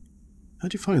visiting?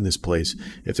 How'd you find this place?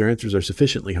 If their answers are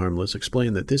sufficiently harmless,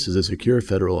 explain that this is a secure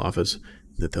federal office,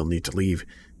 that they'll need to leave.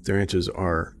 If their answers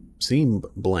seem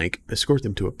blank, escort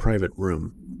them to a private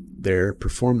room. there,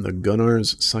 perform the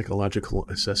Gunnar's psychological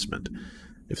assessment.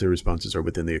 If the responses are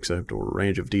within the acceptable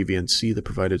range of deviance, see the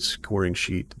provided scoring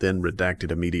sheet, then redact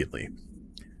it immediately.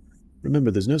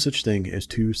 Remember, there's no such thing as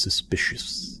too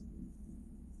suspicious.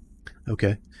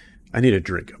 Okay. I need a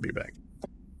drink. I'll be back.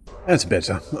 That's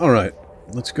better. Alright.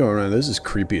 Let's go around. This is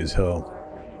creepy as hell.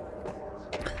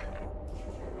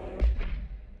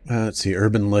 Let's see.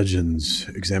 Urban legends.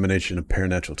 Examination of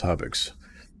paranatural topics.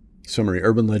 Summary.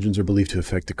 Urban legends are believed to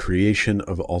affect the creation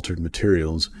of altered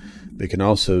materials. They can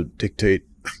also dictate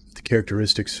the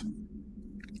characteristics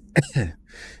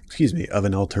excuse me, of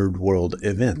an altered world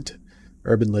event.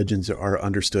 Urban legends are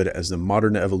understood as the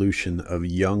modern evolution of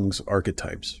Jung's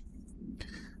archetypes.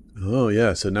 Oh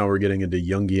yeah, so now we're getting into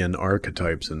Jungian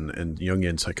archetypes and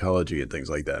Jungian psychology and things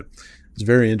like that. It's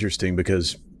very interesting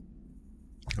because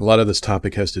a lot of this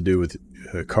topic has to do with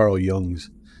Carl Jung's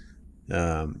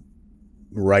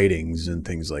writings and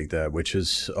things like that, which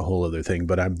is a whole other thing,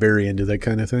 but I'm very into that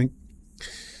kind of thing.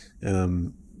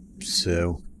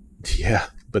 So, yeah,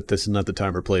 but this is not the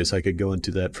time or place. I could go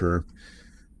into that for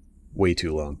way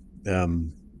too long.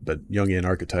 But Jungian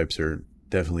archetypes are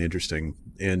definitely interesting.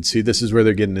 And see, this is where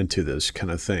they're getting into this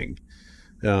kind of thing.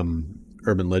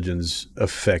 Urban legends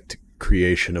affect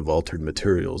creation of altered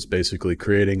materials, basically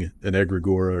creating an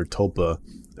egregore or tulpa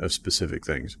of specific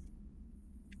things.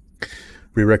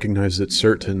 We recognize that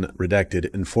certain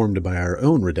redacted, informed by our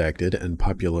own redacted, and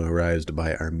popularized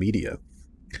by our media.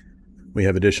 We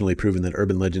have additionally proven that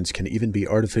urban legends can even be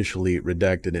artificially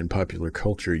redacted in popular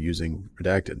culture using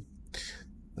redacted.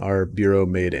 Our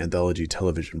Bureau-made anthology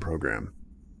television program.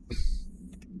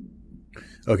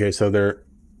 Okay, so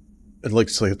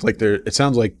it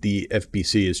sounds like the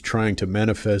FBC is trying to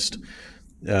manifest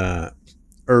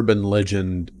urban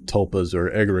legend tulpas or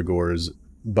egregores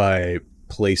by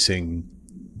placing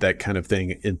that kind of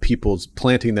thing in people's,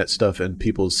 planting that stuff in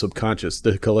people's subconscious,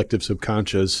 the collective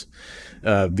subconscious,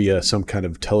 via some kind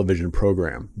of television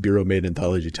program, Bureau-made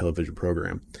anthology television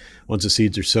program. Once the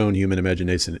seeds are sown, human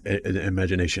imagination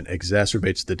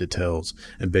exacerbates the details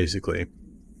and basically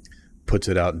puts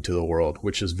it out into the world,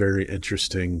 which is very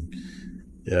interesting.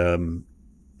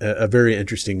 A very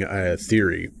interesting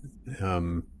theory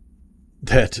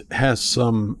that has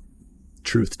some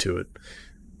truth to it,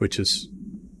 which is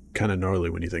kind of gnarly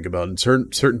when you think about it. And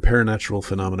certain paranatural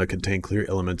phenomena contain clear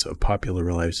elements of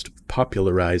popularized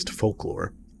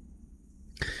folklore.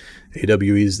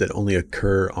 AWEs that only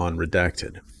occur on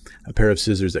redacted. A pair of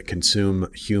scissors that consume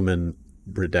human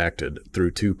redacted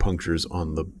through 2 punctures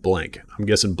on the blank. I'm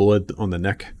guessing blood on the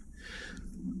neck.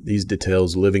 These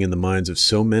details living in the minds of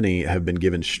so many have been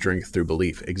given strength through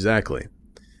belief. Exactly.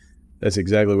 That's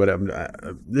exactly what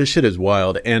this shit is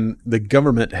wild. And the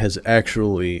government has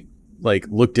actually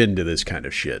looked into this kind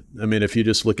of shit. I mean, if you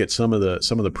just look at some of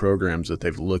the programs that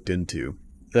they've looked into,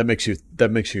 that makes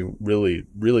you really,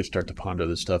 really start to ponder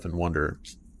this stuff and wonder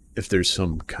if there's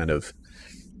some kind of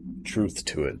truth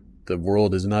to it. The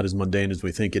world is not as mundane as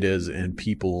we think it is, and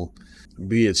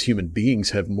we as human beings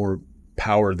have more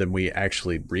power than we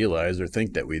actually realize or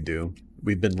think that we do.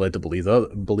 We've been led to believe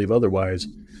otherwise,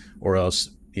 or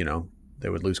else, they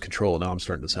would lose control. Now I'm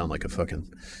starting to sound like a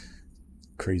fucking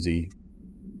crazy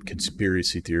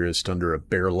conspiracy theorist under a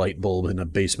bare light bulb in a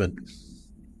basement.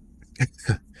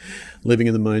 Living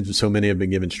in the minds of so many have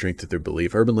been given strength to their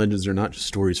belief. Urban legends are not just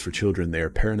stories for children. They are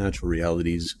paranatural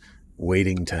realities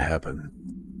waiting to happen.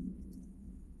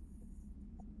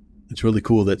 It's really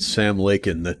cool that Sam Lake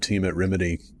and the team at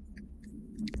Remedy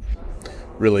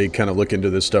really kind of look into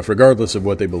this stuff. Regardless of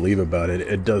what they believe about it,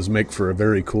 it does make for a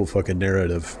very cool fucking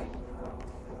narrative.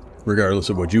 Regardless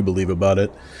of what you believe about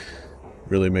it,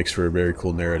 really makes for a very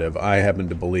cool narrative. I happen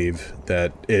to believe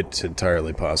that it's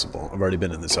entirely possible. I've already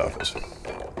been in this office.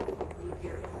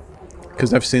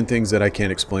 Because I've seen things that I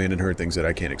can't explain and heard things that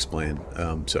I can't explain.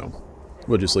 So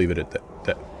we'll just leave it at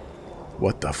that.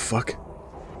 What the fuck?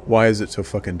 Why is it so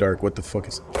fucking dark? What the fuck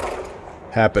is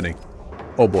happening?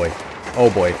 Oh boy.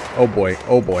 Oh boy. Oh boy.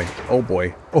 Oh boy. Oh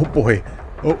boy. Oh boy.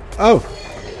 Oh.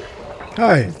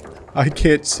 Hi. I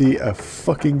can't see a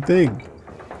fucking thing.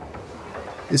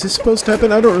 Is this supposed to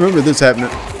happen? I don't remember this happening.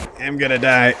 I'm gonna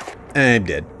die. I'm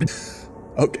dead.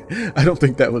 Okay. I don't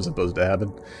think that was supposed to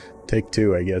happen. Take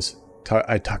 2, I guess.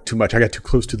 I talked too much. I got too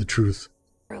close to the truth.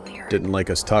 Earlier. Didn't like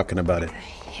us talking about it. The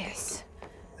hiss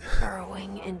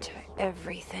burrowing into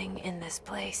everything in this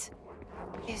place.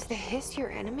 Is the hiss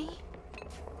your enemy?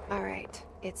 Alright,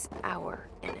 it's our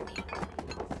enemy.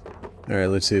 Alright,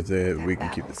 let's see if we can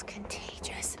keep It's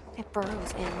contagious. It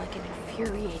burrows in like an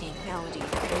infuriating melody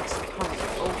that makes it hum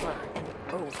over and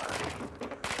over.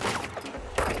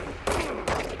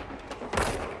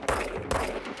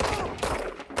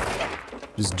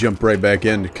 Just jump right back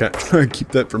in to try and keep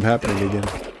that from happening again.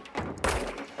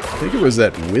 I think it was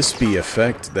that wispy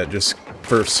effect that just,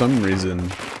 for some reason,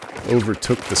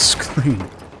 overtook the screen.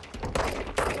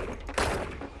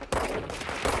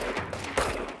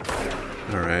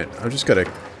 Alright, I've just gotta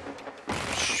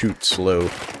shoot slow.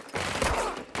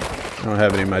 I don't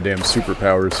have any of my damn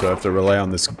superpowers, so I have to rely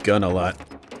on this gun a lot.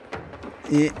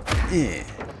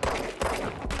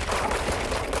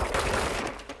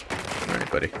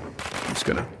 Alright, buddy. I'm just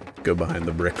gonna go behind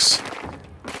the bricks.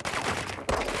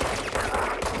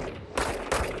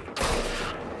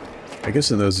 I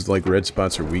guess in those, like, red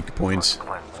spots are weak points.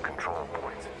 Cleanse control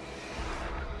points.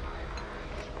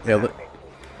 Yeah,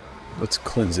 let's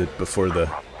cleanse it before the...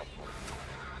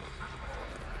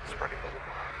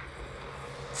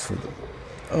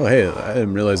 Oh, hey, I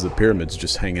didn't realize the pyramid's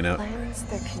just hanging out. Cleanse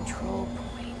the control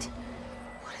point.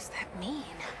 What does that mean?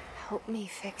 Help me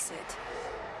fix it.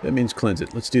 That means cleanse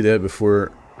it. Let's do that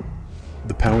before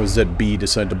the powers that be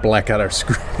decide to black out our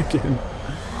screen again.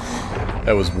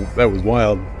 That was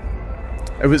wild.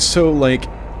 It was so, like,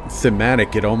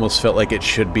 thematic, it almost felt like it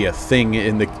should be a thing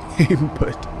in the game,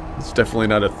 but it's definitely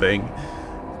not a thing.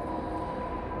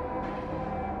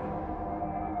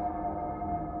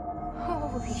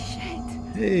 Holy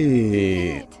shit.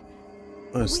 Hey!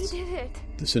 We did it.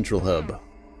 The central hub.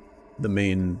 The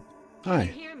main... Hi.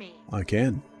 Hear me? I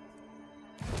can.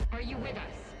 Are you with us?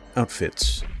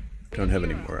 Outfits. Don't have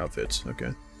any more outfits.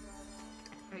 Okay.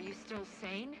 Are you still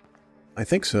sane? I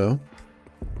think so.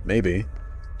 Maybe.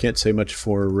 Can't say much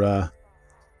for,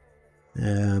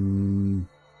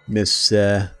 Miss,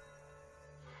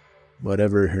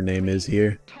 whatever her name is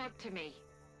here. Talk to me.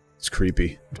 It's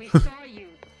creepy. We saw you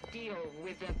deal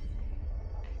with the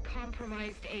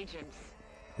compromised agents.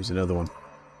 Here's another one.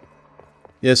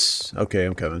 Yes, okay,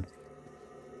 I'm coming.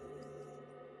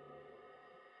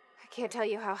 I can't tell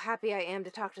you how happy I am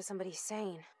to talk to somebody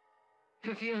sane.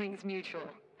 The feeling's mutual.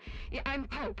 Yeah, I'm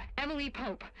Pope, Emily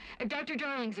Pope, Dr.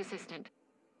 Darling's assistant.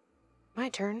 My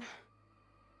turn.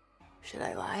 Should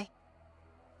I lie?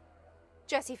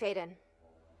 Jesse Faden.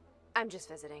 I'm just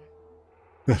visiting.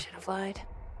 I should have lied.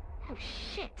 Oh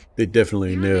shit! They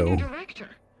definitely You're the new know. director.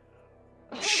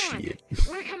 Hold Shit.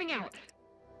 on. We're coming out.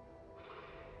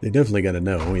 They definitely gotta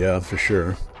know, yeah, for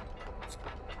sure.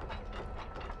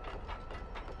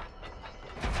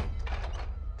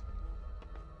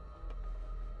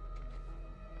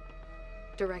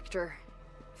 Director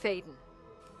Faden.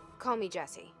 Call me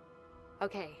Jesse.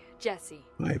 Okay, Jesse.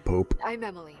 Hi, Pope. I'm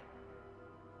Emily.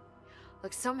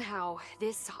 Look, somehow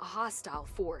this hostile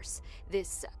force,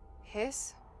 this...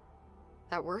 Hiss?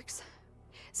 that works?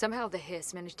 Somehow the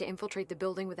Hiss managed to infiltrate the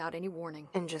building without any warning.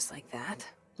 And just like that,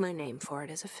 my name for it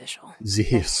is official. The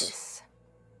Hiss. Hiss.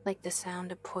 Like the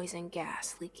sound of poison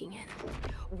gas leaking in.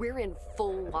 We're in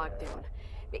full lockdown.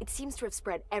 It seems to have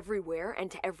spread everywhere and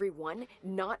to everyone,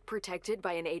 not protected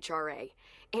by an HRA.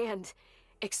 And,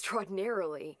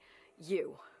 extraordinarily,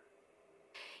 you.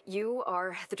 You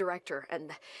are the director,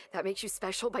 and that makes you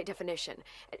special by definition.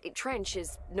 Trench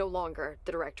is no longer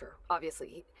the director,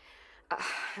 obviously.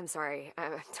 I'm sorry,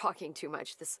 I'm talking too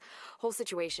much. This whole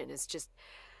situation is just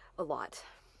a lot.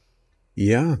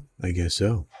 Yeah, I guess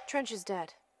so. Trench is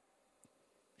dead.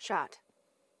 Shot.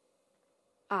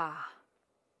 Ah.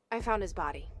 I found his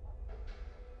body.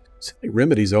 It's like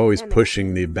Remedy's always Damn it.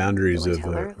 pushing the boundaries Do I of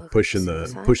tell her it looked pushing like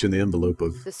the suicide? envelope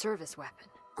of The service weapon.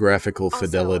 graphical Also,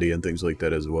 fidelity and things like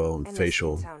that as well, and And this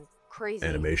facial can sound crazy,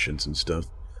 animations and stuff.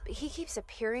 but he keeps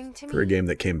appearing to me. For a game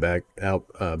that came back,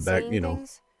 saying you know,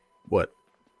 things. what?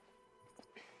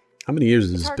 How many years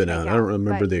has It's this hard to been make out? I don't out,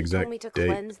 remember but the he exact told me to date.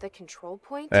 cleanse the control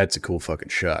point. That's a cool fucking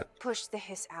shot. Push the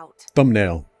Hiss out.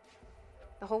 Thumbnail.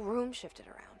 The whole room shifted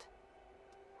around.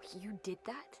 You did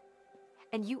that?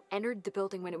 And you entered the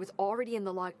building when it was already in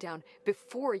the lockdown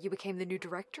before you became the new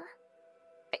director?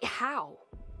 How?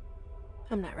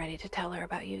 I'm not ready to tell her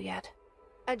about you yet.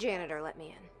 A janitor let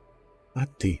me in.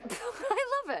 Ati. I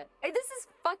love it. This is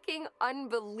fucking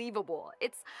unbelievable.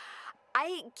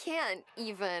 I can't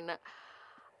even...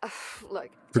 Look,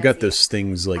 Forgot Jesse, those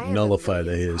things like I have a nullify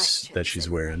the million Hiss that questions she's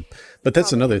and wearing. But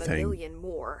that's probably another have a thing. million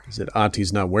more. Is that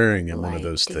Ati's not wearing one of Like,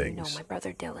 those do you know things. my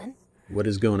brother Dylan? What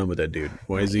is going on with that dude?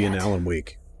 Why is Not he in yet. Alan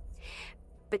Wake?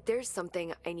 But there's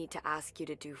something I need to ask you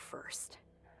to do first.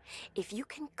 If you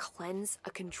can cleanse a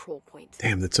control point,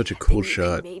 Damn, that's such a cool then you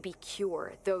shot. can maybe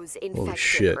cure those Holy infected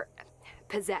shit. or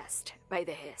possessed by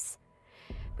the Hiss.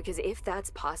 Because if that's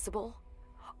possible,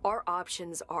 our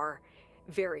options are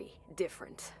very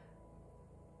different.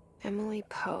 Emily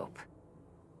Pope.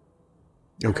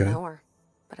 I Okay. don't know her,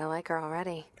 but I like her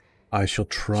already. I shall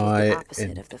try the opposite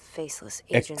and of the faceless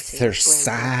agency that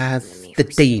exorcise blamed me the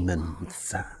for so long.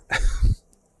 demons.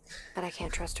 But I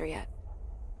can't trust her yet.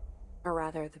 Or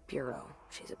rather, the Bureau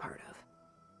she's a part of.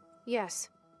 Yes.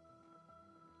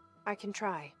 I can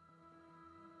try.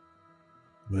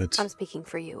 But I'm speaking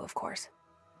for you, of course.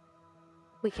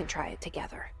 We can try it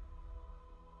together.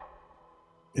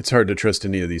 it's hard to trust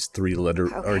any of these three-letter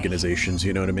Okay. organizations,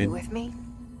 you know what I You mean? with me?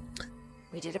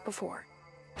 We did it before.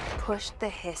 Push the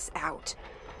hiss out.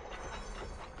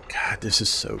 God, this is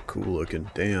so cool looking.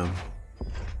 Damn.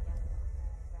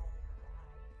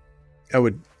 I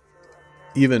would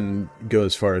even go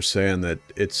as far as saying that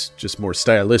it's just more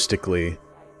stylistically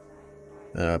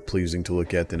pleasing to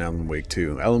look at than Alan Wake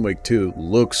 2. Alan Wake 2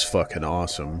 looks fucking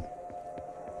awesome.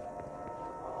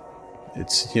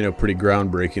 It's, you know, pretty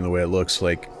groundbreaking the way it looks.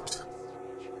 Like,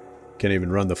 can't even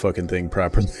run the fucking thing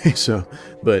properly. So,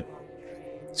 but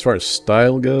as far as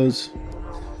style goes,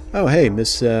 oh hey,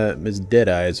 Miss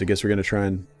Deadeyes. I guess we're gonna try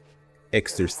and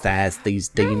exorcise these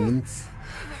demons.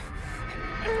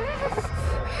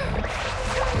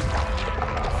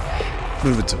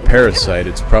 If it's a parasite,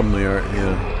 it's probably, you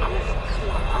know,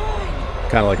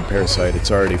 kind of like a parasite.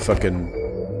 It's already fucking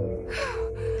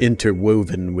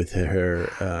interwoven with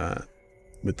her,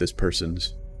 with this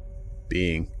person's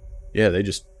being. Yeah, they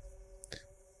just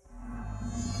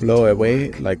blow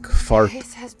away like fart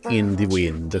Hiss has in the burned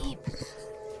wind. deep.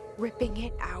 Ripping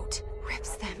it out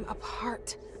rips them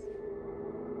apart.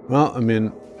 Well, I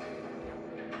mean,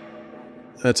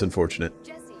 that's unfortunate.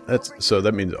 So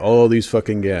that means all these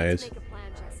fucking guys.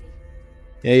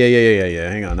 Yeah.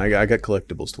 Hang on, I got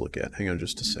collectibles to look at. Hang on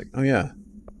just a sec. Oh yeah,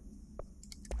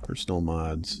 personal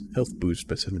mods, health boost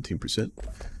by 17%.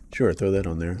 Sure, throw that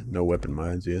on there. No weapon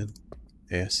mods yet.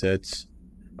 Assets.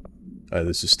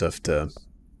 This is stuff to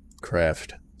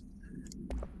craft.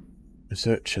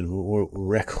 Research and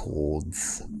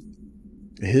records.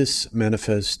 Hiss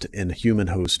manifest in human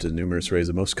host in numerous ways.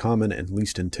 The most common and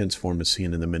least intense form is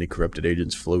seen in the many corrupted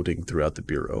agents floating throughout the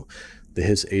Bureau. The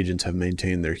Hiss agents have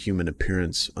maintained their human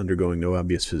appearance, undergoing no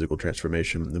obvious physical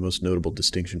transformation. The most notable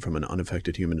distinction from an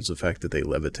unaffected human is the fact that they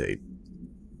levitate.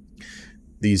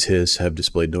 These Hiss have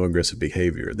displayed no aggressive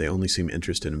behavior. They only seem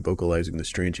interested in vocalizing the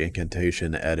strange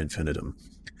incantation ad infinitum.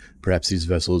 Perhaps these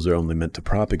vessels are only meant to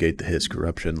propagate the Hiss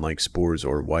corruption like spores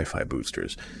or Wi-Fi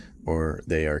boosters. Or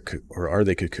are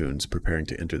they cocoons preparing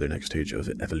to enter their next stage of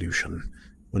evolution?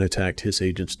 When attacked, Hiss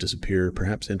agents disappear,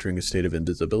 perhaps entering a state of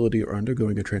invisibility or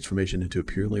undergoing a transformation into a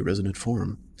purely resonant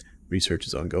form. Research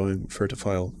is ongoing. Refer to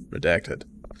file redacted.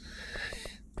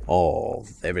 Oh,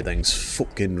 everything's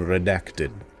fucking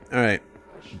redacted. Alright.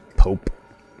 Pope.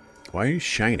 Why are you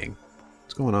shining?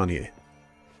 What's going on here?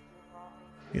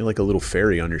 You're like a little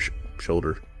fairy on your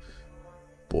shoulder.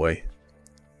 Boy.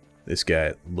 This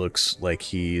guy looks like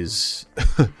he's...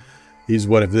 he's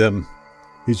one of them.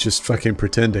 He's just fucking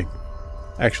pretending.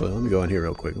 Actually, let me go in here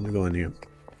real quick. Let me go in here.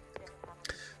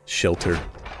 Shelter.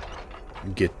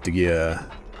 Get the,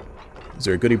 Is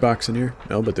there a goodie box in here?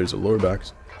 No, but there's a lore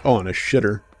box. Oh, and a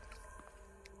shitter.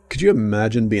 Could you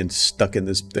imagine being stuck in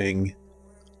this thing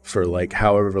for, like,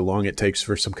 however long it takes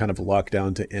for some kind of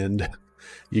lockdown to end?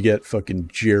 You get fucking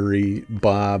Jerry,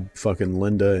 Bob, fucking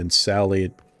Linda, and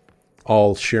Sally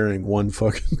all sharing one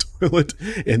fucking toilet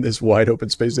in this wide open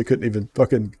space. They couldn't even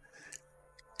fucking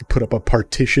put up a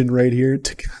partition right here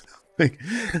to, like,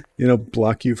 you know,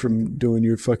 block you from doing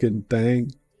your fucking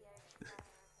thing.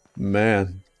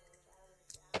 Man.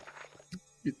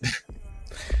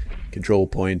 Control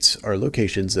points are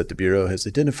locations that the Bureau has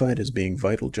identified as being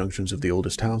vital junctions of the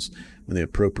oldest house. When the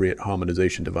appropriate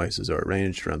harmonization devices are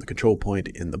arranged around the control point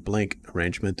in the blank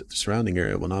arrangement, the surrounding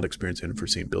area will not experience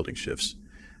unforeseen building shifts.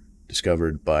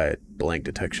 Discovered by blank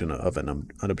detection of an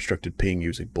unobstructed ping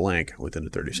using blank within a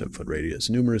 37-foot radius.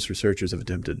 Numerous researchers have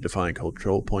attempted to define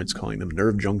control points, calling them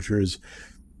nerve junctures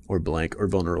or blank or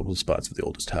vulnerable spots of the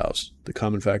oldest house. The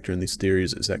common factor in these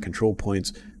theories is that control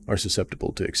points are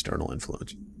susceptible to external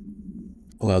influence.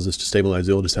 Allows us to stabilize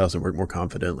the oldest house and work more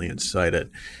confidently inside it.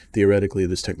 Theoretically,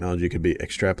 this technology could be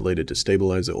extrapolated to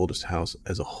stabilize the oldest house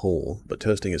as a whole, but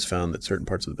testing has found that certain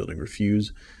parts of the building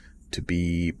refuse to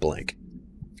be blank.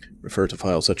 Refer to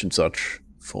file such and such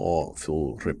for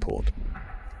full report.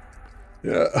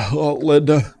 Yeah, well,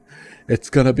 Linda, it's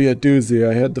gonna be a doozy.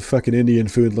 I had the fucking Indian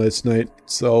food last night,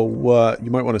 so you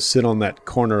might want to sit on that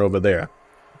corner over there.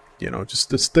 You know,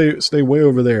 just to stay way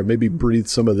over there. Maybe breathe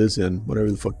some of this in, whatever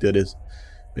the fuck that is.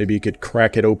 Maybe you could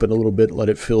crack it open a little bit, let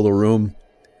it fill the room.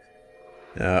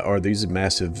 Or these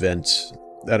massive vents.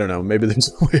 I don't know, maybe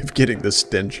there's a way of getting the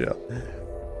stench out.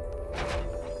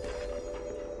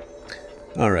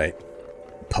 Alright.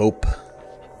 Pope,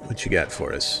 what you got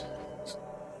for us?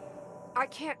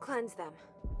 cleanse them.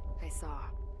 I saw.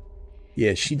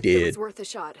 Yeah, she It did. was worth a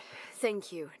shot.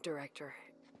 Thank you, Director.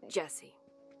 Jesse.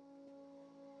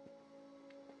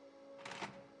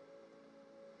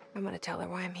 I'm gonna tell her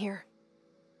why I'm here.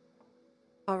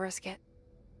 I'll risk it.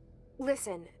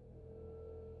 Listen,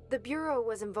 the Bureau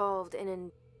was involved in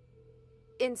an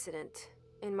incident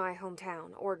in my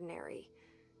hometown, Ordinary,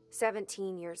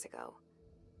 17 years ago.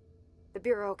 The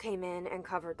Bureau came in and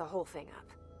covered the whole thing up.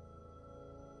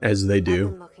 As they I've been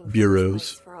do. looking for Bureaus.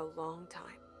 this place for a long time.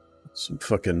 Some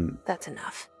fucking That's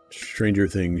enough. Stranger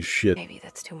Things shit. Maybe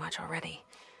that's too much already.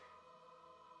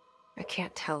 I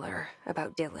can't tell her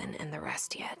about Dylan and the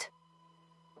rest yet.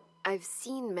 I've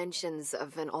seen mentions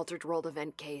of an Altered World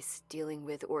event case dealing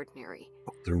with Ordinary.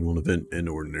 There one event in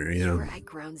Ordinary, You were yeah. at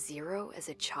Ground Zero as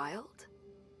a child?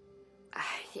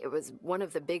 It was one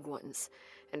of the big ones,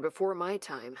 and before my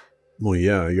time. Well,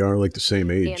 yeah, you are like the same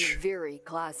And age. very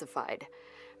classified.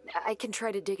 I can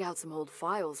try to dig out some old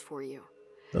files for you.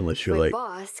 Unless you're My like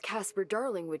boss, Casper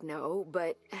Darling, would know,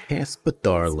 but Casper he's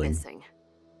Darling. missing.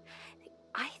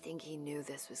 I think he knew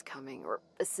this was coming, or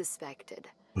suspected.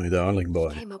 My darling He boy.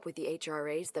 came up with the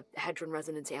HRAs, the Hadron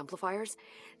Resonance Amplifiers.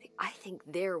 I think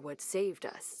they're what saved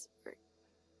us. Or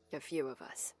a few of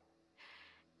us.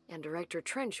 And Director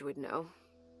Trench would know.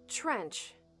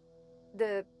 Trench,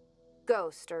 the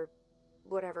ghost, or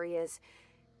whatever he is,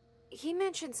 he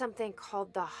mentioned something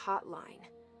called the hotline.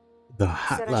 The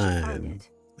He said I should find hotline. it.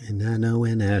 And I know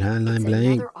when that hotline It's blank.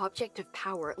 another object of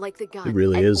power, like the gun. It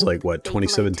really an is old like, what, Bakelite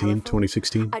 2017, telephone?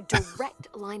 2016? A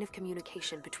direct line of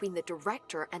communication between the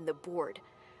director and the board.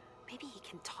 Maybe he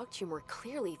can talk to you more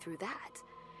clearly through that.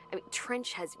 I mean,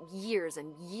 Trench has years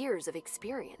and years of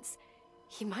experience.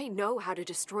 He might know how to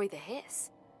destroy the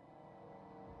hiss.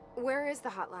 Where is the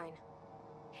hotline?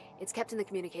 It's kept in the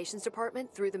communications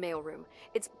department through the mailroom.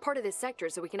 It's part of this sector,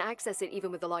 so we can access it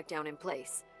even with the lockdown in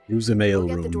place. Use the mail We'll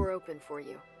get the room. door open for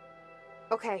you.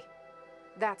 Okay,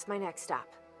 that's my next stop.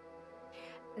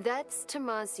 That's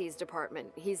Tomasi's department.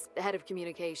 He's head of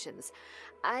communications.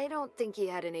 I don't think he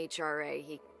had an HRA.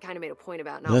 He kind of made a point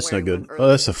about not That's not wearing good. one Oh,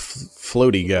 that's a earlier.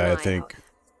 floaty Keep guy, an I eye think. out.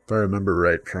 If I remember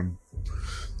right from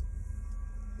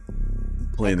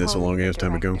playing They this a call me long the ass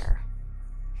time ago. director.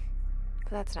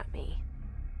 But that's not me.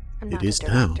 I'm It not is the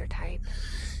now. director type.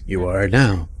 You are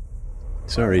now.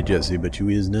 Sorry, Jesse, but you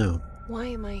is now. Why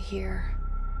am I here?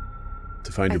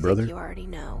 To find I your think brother? you already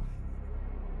know.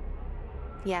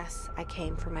 Yes, I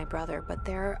came for my brother, but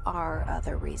there are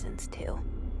other reasons too.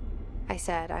 I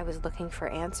said I was looking for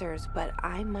answers, but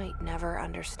I might never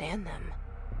understand them.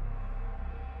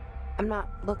 I'm not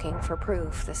looking for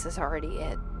proof. This is already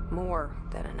it. More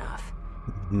than enough.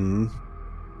 Hmm.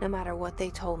 No matter what they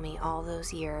told me all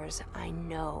those years, I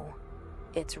know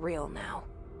it's real now.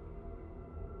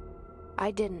 I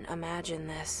didn't imagine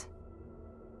this.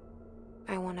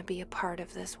 I want to be a part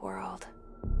of this world.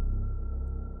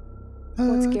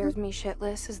 What scares me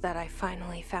shitless is that I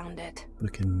finally found it,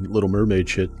 Fucking Little Mermaid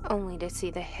shit. only to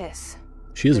see the hiss.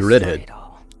 She is a destroy redhead. it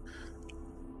all.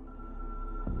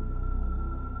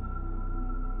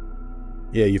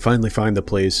 Yeah, you finally find the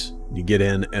place, you get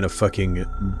in, and a fucking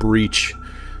breach.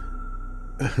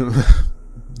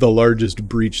 The largest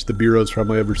breach the Bureau's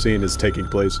probably ever seen is taking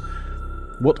place.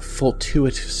 What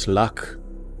fortuitous luck.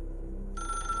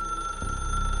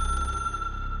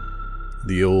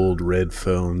 The old red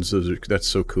phones, that's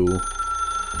so cool.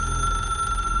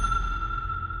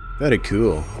 Very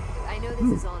cool. I know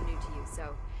this is all new to you,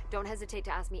 so don't hesitate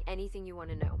to ask me anything you want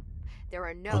to know. There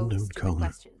are no Unknown stupid caller.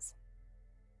 questions.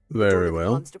 The door Very to the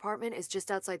well. comms department is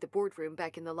just outside the boardroom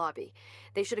back in the lobby.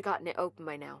 They should have gotten it open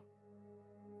by now.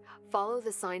 Follow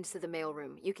the signs to the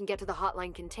mailroom. You can get to the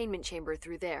hotline containment chamber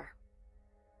through there.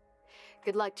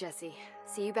 Good luck, Jesse.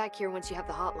 See you back here once you have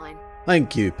the hotline.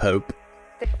 Thank you, Pope.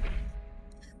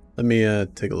 Let me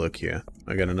take a look here.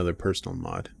 I got another personal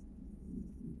mod.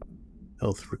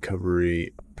 Health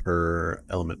recovery per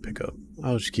element pickup.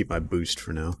 I'll just keep my boost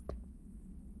for now.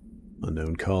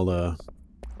 Unknown caller.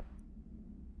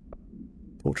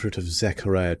 Portrait of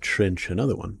Zachariah Trench,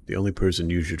 another one. The only person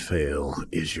you should fail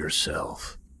is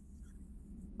yourself.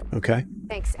 Okay.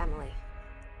 Thanks, Emily.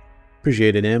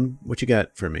 Appreciate it, Em. What you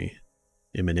got for me?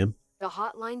 Eminem? The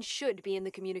hotline should be in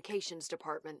the communications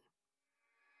department.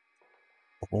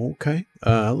 Okay.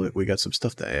 Look, we got some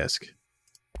stuff to ask.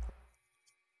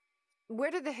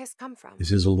 Where did the hiss come from?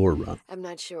 This is a lore run. I'm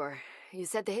not sure. You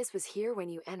said the hiss was here when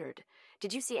you entered.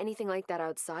 Did you see anything like that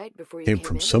outside before you Came came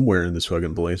from in? somewhere in this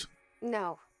fucking place.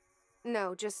 No,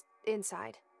 just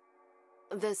inside.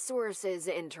 The source is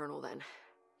internal then.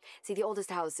 See, the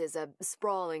oldest house is a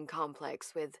sprawling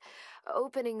complex with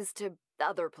openings to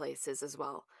other places as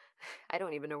well. I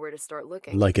don't even know where to start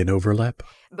looking. Like an overlap?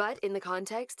 But in the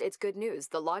context, it's good news.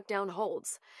 The lockdown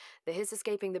holds. The Hiss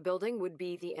escaping the building would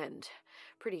be the end.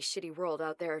 Pretty shitty world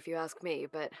out there if you ask me,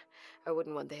 but I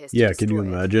wouldn't want the Hiss to Yeah, can you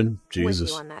destroy it. imagine? With you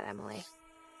Jesus. on that, Emily.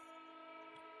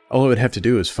 All I would have to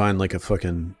do is find like a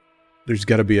fucking... There's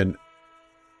gotta be an...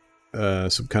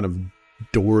 some kind of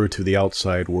door to the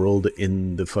outside world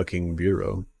in the fucking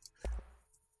bureau.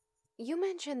 You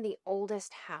mentioned the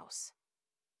oldest house.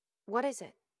 What is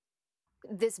it?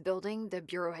 This building, the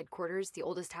Bureau headquarters, the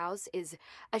oldest house, is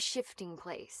a shifting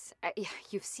place.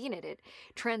 You've seen it. It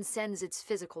transcends its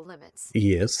physical limits.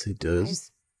 Yes, it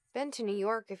does. I've been to New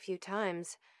York a few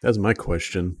times. That's my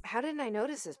question. How didn't I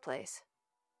notice this place?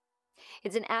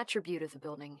 It's an attribute of the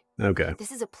building. Okay.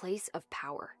 This is a place of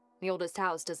power. The oldest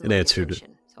house doesn't It like answered it.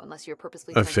 attention, so unless you're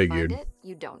purposely I trying figured. to find it,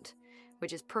 you don't,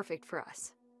 which is perfect for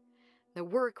us. The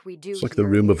work we do It's like the here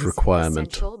room of is requirement.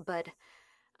 essential, but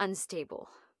unstable.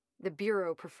 The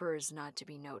Bureau prefers not to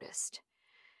be noticed.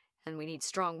 And we need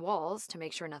strong walls to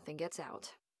make sure nothing gets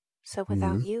out. So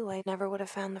without you, I never would have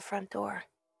found the front door.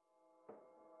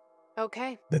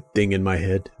 Okay. That thing in my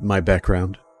head, my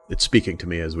background, it's speaking to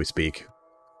me as we speak.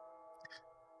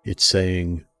 It's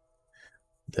saying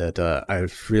that I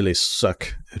really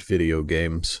suck at video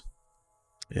games,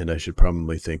 and I should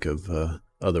probably think of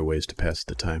other ways to pass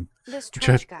the time. This Which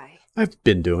trash guy. I've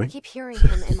been I doing. keep hearing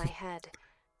him in my head.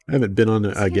 I haven't been on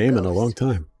Is he a a game in a ghost? long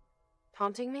time.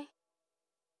 Haunting me?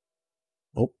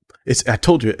 Oh, I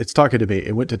told you, it's talking to me.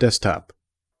 It went to desktop.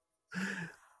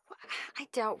 I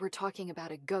doubt we're talking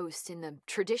about a ghost in the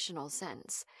traditional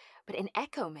sense, but an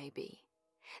echo maybe.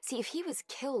 See, if he was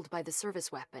killed by the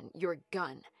service weapon, your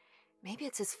gun, maybe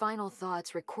it's his final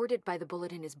thoughts recorded by the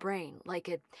bullet in his brain, like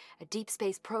a deep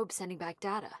space probe sending back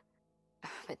data.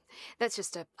 But that's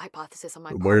just a hypothesis on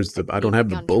my part. Where's the... I don't have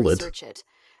the begun to bullet. research it.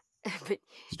 But It's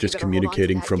you just better hold on to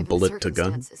communicating that, from given the bullet to gun.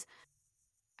 circumstances.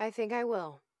 I think I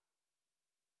will.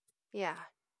 Yeah.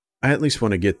 I at least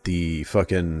want to get the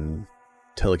fucking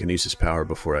telekinesis power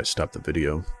before I stop the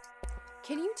video.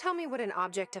 Can you tell me what an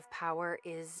object of power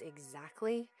is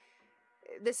exactly?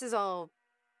 This is all,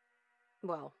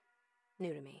 well,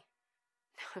 new to me.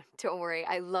 Don't worry,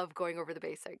 I love going over the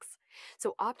basics.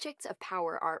 So objects of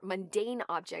power are mundane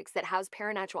objects that house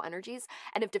paranatural energies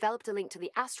and have developed a link to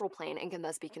the astral plane and can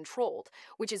thus be controlled,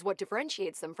 which is what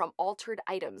differentiates them from altered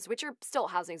items, which are still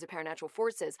housings of paranatural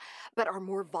forces, but are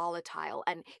more volatile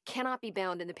and cannot be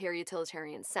bound in the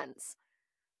peri-utilitarian sense.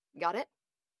 Got it?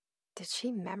 Did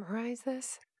she memorize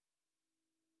this?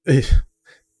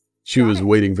 She was Got it.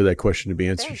 waiting for that question to be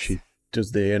answered. Thanks. She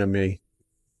does the anime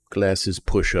glasses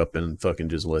push up and fucking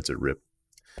just lets it rip.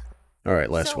 All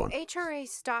right, last one. HRA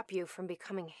stop you from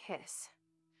becoming Hiss.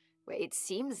 Well, it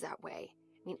seems that way.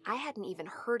 I mean, I hadn't even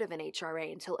heard of an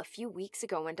HRA until a few weeks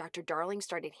ago when Dr. Darling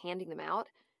started handing them out.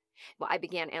 Well, I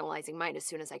began analyzing mine as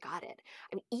soon as I got it.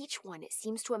 I mean, each one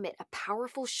seems to emit a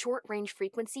powerful short-range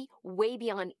frequency way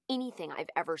beyond anything I've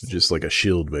ever seen. Just like a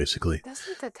shield, basically.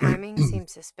 Doesn't the timing seem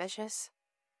suspicious?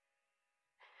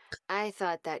 I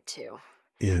thought that too.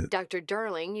 Yeah. Dr.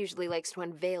 Darling usually likes to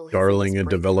unveil his Darling latest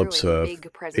develops breakthrough in a big HRA to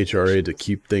presentations.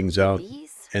 keep things out,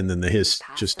 These, and then the Hiss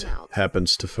pass just them out.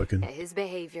 happens to fucking... Yeah, his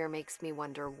behavior makes me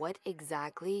wonder what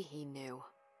exactly he knew.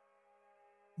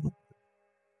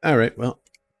 All right, well,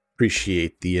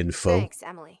 appreciate the info. Thanks,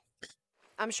 Emily.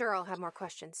 I'm sure I'll have more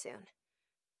questions soon.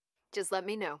 Just let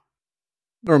me know.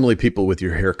 Normally people with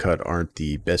your haircut aren't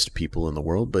the best people in the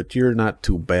world, but you're not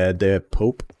too bad there,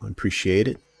 Pope. I appreciate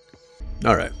it.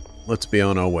 All right, let's be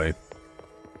on our way.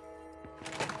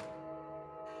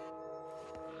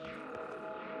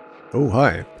 Oh,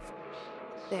 hi.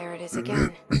 There it is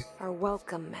again. Our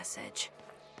welcome message.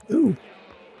 Ooh.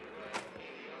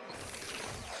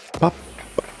 Pop.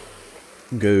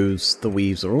 Goes the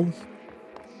weasel.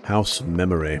 House of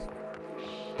Memory.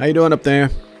 How you doing up there?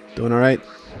 Doing all right?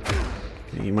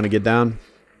 You want to get down?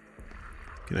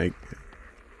 Can I?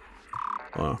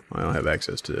 Well, I don't have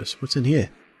access to this. What's in here?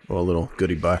 Oh, a little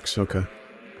goodie box. Okay.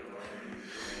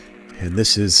 And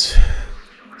this is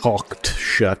hawked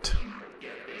shut.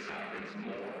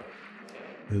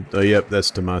 Oh, yep,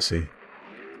 that's Tomasi.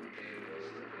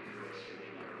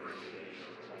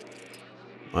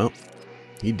 Well,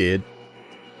 he did.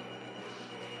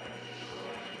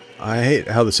 I hate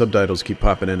how the subtitles keep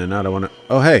popping in and out. I want to...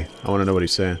 Oh, hey. I want to know what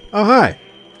he's saying. Oh, hi.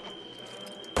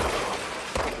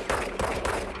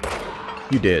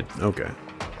 You did. Okay.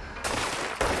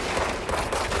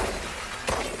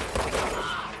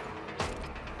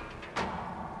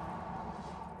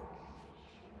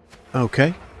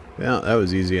 Okay. Well, that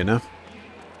was easy enough.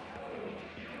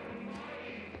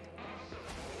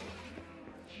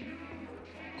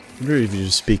 wonder if you're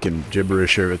just speaking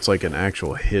gibberish or it's like an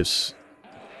actual hiss.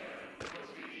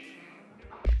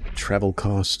 Travel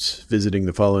costs. Visiting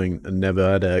the following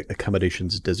Nevada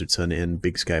accommodations: Desert Sun Inn,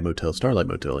 Big Sky Motel, Starlight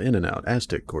Motel, In-N-Out,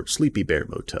 Aztec Court, Sleepy Bear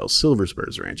Motel, Silver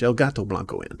Spurs Ranch, El Gato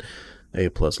Blanco Inn, A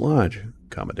Plus Lodge,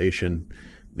 accommodation,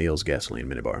 meals, gasoline,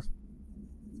 minibar.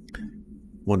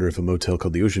 Wonder if a motel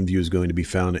called the Ocean View is going to be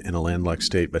found in a landlocked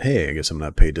state, but hey, I guess I'm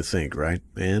not paid to think, right?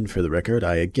 And for the record,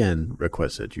 I again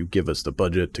request that you give us the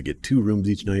budget to get 2 rooms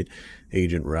each night.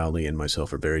 Agent Rowley and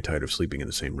myself are very tired of sleeping in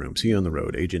the same room. See you on the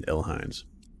road. Agent L. Hines.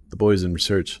 The boys in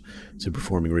research said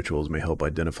performing rituals may help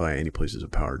identify any places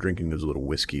of power. Drinking those little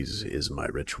whiskeys is my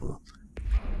ritual.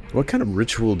 What kind of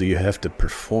ritual do you have to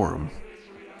perform?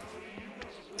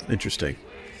 Interesting.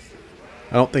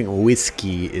 I don't think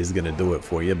whiskey is going to do it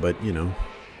for you, but, you know,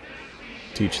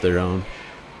 teach their own.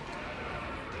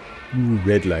 Ooh,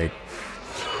 red light.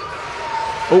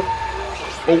 Oh!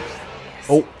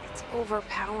 It's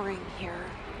overpowering here.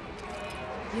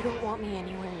 You don't want me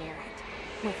anywhere near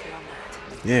it. With you on that.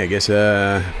 Yeah, I guess,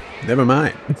 never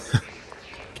mind.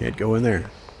 Can't go in there.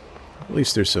 At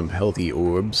least there's some healthy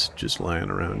orbs just lying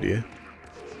around you.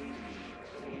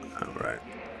 Alright.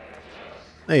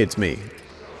 Hey, it's me.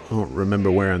 I don't remember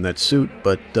wearing that suit,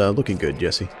 but looking good,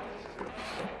 Jesse.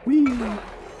 Whee!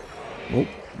 Oh,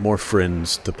 more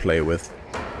friends to play with.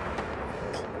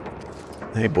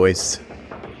 Hey, boys.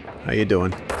 How you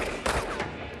doing?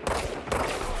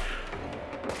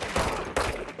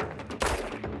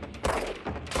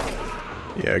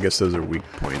 Yeah, I guess those are weak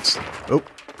points. Oh!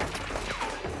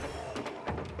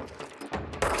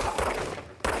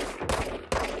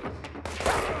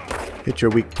 Hit your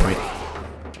weak point.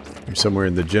 You're somewhere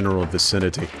in the general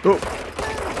vicinity. Oh!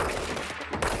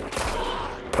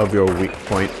 Of your weak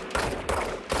point.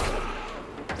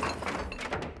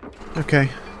 Okay.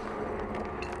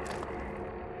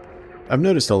 I've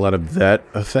noticed a lot of that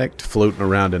effect floating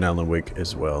around in Alan Wake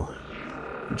as well,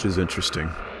 which is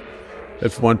interesting.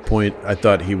 At one point, I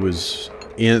thought he was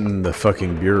in the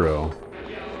fucking bureau.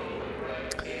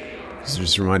 This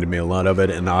just reminded me a lot of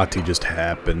it, and Ahti just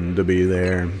happened to be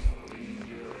there.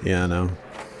 Yeah, I know.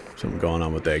 Something going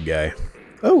on with that guy.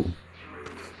 Oh!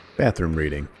 Bathroom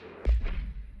reading.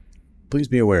 Please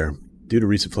be aware, due to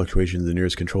recent fluctuations in the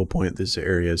nearest control point, this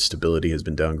area's stability has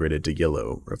been downgraded to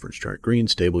yellow. Reference chart: green,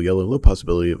 stable, yellow, low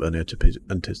possibility of unanticipated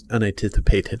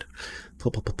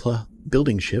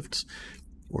building shifts,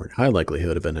 or high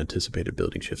likelihood of unanticipated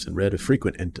building shifts, and red, a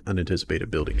frequent and unanticipated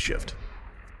building shift.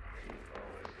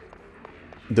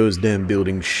 Those damn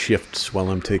building shifts while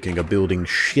I'm taking a building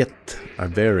shit are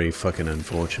very fucking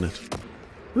unfortunate.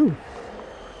 Ooh.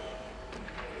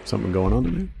 Something going on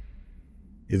in there?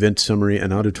 Event summary: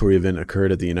 an auditory event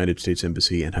occurred at the United States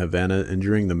Embassy in Havana,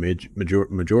 injuring the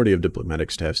majority of diplomatic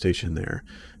staff stationed there.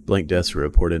 Blank deaths were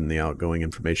reported and the outgoing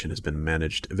information has been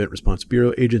managed. Event Response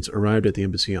Bureau agents arrived at the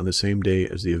embassy on the same day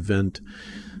as the event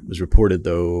was reported,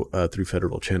 though, through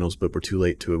federal channels, but were too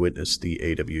late to witness the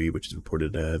AWE, which is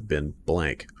reported to have been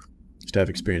blank. Staff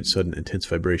experienced sudden intense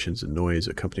vibrations and noise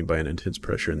accompanied by an intense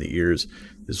pressure in the ears.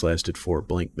 This lasted for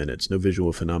blank minutes. No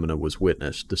visual phenomena was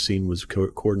witnessed. The scene was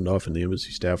cordoned off and the embassy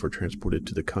staff were transported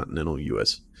to the continental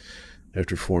U.S.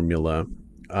 After Formula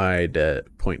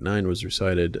I.9 was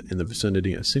recited in the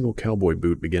vicinity, a single cowboy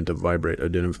boot began to vibrate,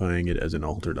 identifying it as an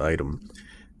altered item.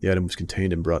 The item was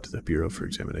contained and brought to the Bureau for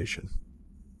examination.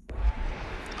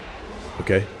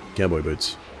 Okay, cowboy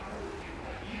boots.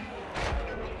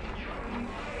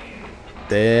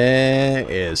 There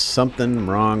is something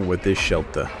wrong with this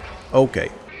shelter.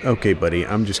 Okay. Okay, buddy.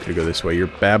 I'm just gonna go this way. Your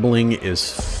babbling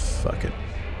is fucking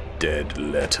dead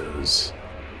letters.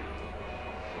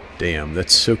 Damn,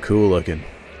 that's so cool looking.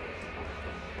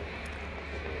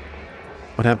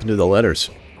 What happened to the letters?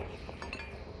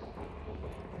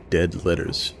 Dead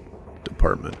Letters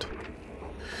Department.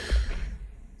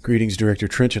 Greetings, Director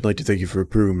Trench. I'd like to thank you for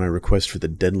approving my request for the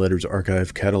Dead Letters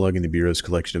Archive. Cataloging the Bureau's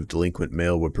collection of delinquent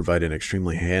mail would provide an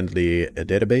extremely handy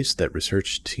database that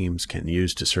research teams can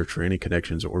use to search for any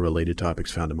connections or related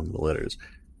topics found among the letters.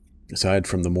 Aside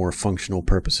from the more functional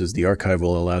purposes, the archive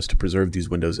will allow us to preserve these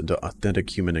windows into authentic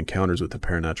human encounters with the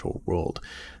paranatural world.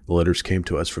 The letters came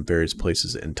to us from various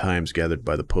places and times, gathered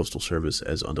by the Postal Service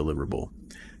as undeliverable.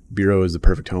 The Bureau is the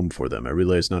perfect home for them. I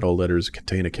realize not all letters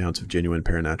contain accounts of genuine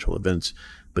paranatural events,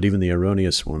 but even the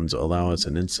erroneous ones allow us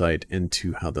an insight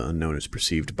into how the unknown is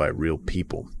perceived by real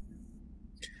people.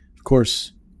 Of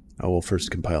course, I will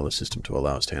first compile a system to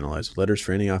allow us to analyze letters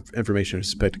for any information or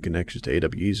suspected connections to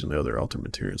AWEs and the other altered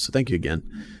materials. So thank you again.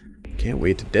 Can't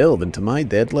wait to delve into my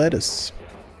dead letters.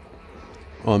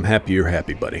 Oh, I'm happy you're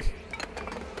happy, buddy.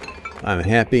 I'm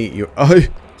happy you're...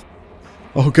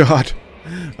 Oh God.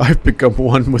 I've become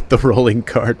one with the rolling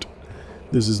cart.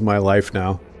 This is my life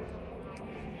now.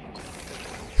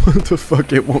 What the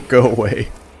fuck? It won't go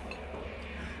away.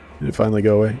 Did it finally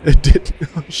go away? It did.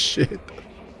 Oh shit.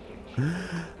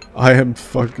 I am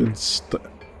fucking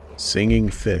singing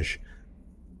fish.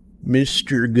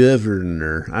 Mr.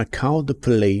 Governor, I called the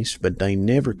police, but they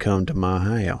never come to my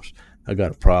house. I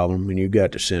got a problem, and you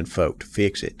got to send folk to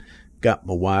fix it. Got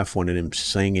my wife one of them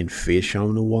singing fish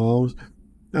on the walls.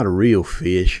 Not a real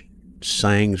fish. It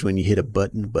sings when you hit a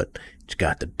button, but it's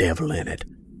got the devil in it.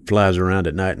 Flies around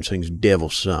at night and sings devil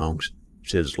songs.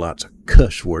 Says lots of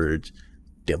cuss words.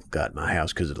 Devil got in my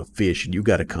house because of the fish, and you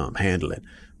got to come handle it.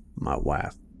 My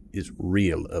wife is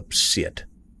real upset.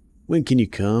 When can you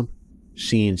come?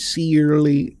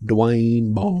 Sincerely,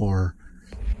 Dwayne Barr.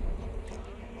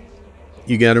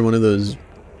 You got her one of those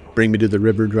bring me to the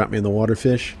river, drop me in the water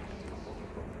fish?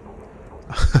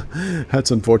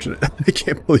 That's unfortunate. I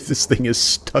can't believe this thing is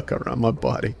stuck around my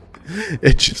body.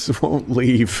 It just won't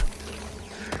leave.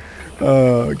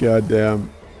 Oh, goddamn.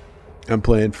 I'm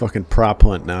playing fucking prop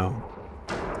hunt now.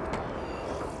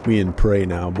 We in prey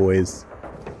now, boys.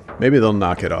 Maybe they'll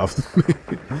knock it off.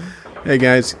 Hey,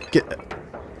 guys.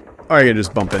 Or I can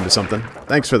just bump into something.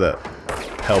 Thanks for the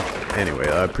help. Anyway,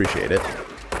 I appreciate it.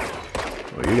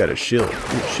 Oh, you got a shield. You're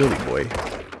a shieldy boy.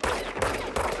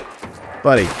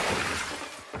 Buddy.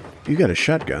 You got a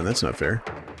shotgun. That's not fair.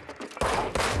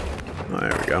 Oh,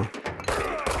 there we go.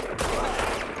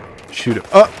 Shoot it.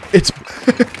 Oh, it's...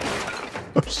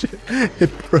 oh, shit.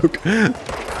 It broke.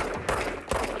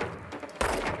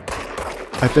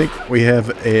 I think we have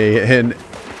an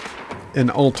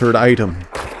altered item.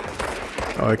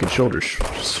 Oh, I can shoulder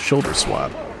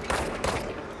swap.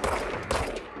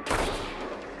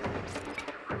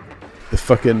 The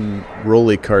fucking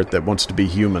rolly cart that wants to be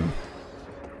human.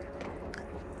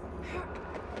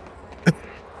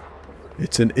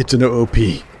 It's an OP.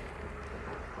 It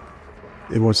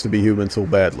wants to be human so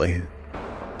badly.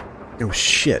 Oh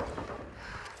shit.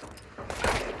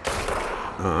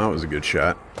 Oh, that was a good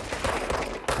shot.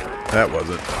 That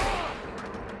wasn't.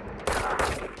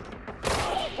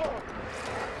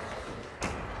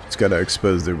 It's gotta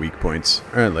expose their weak points.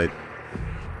 Alright, late.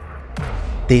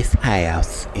 This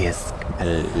house is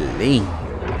clean.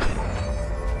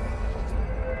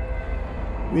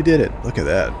 We did it. Look at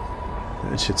that.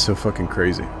 That shit's so fucking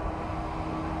crazy.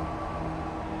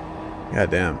 God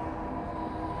damn.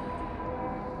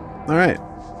 Alright.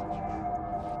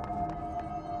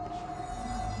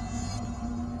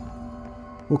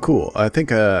 Well, cool. I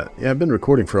think, yeah, I've been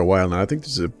recording for a while now. I think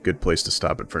this is a good place to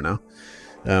stop it for now.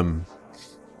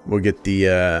 We'll get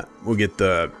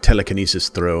the telekinesis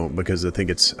throw, because I think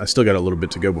I still got a little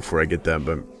bit to go before I get that,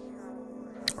 but...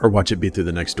 Or watch it be through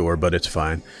the next door, but it's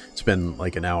fine. It's been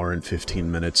like an hour and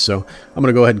 15 minutes, so I'm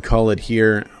gonna go ahead and call it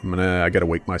here. I gotta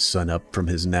wake my son up from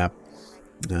his nap,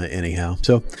 anyhow.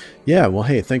 So, yeah, well,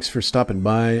 hey, thanks for stopping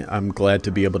by. I'm glad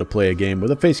to be able to play a game with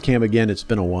a face cam again. It's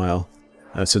been a while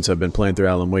since I've been playing through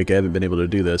Alan Wake. I haven't been able to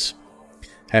do this.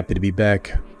 Happy to be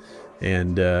back,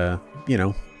 and, you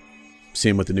know,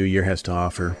 seeing what the new year has to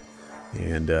offer.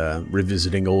 And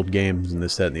revisiting old games and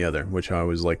this, that, and the other, which I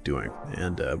always like doing.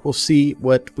 And we'll see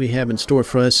what we have in store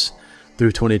for us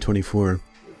through 2024.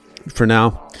 For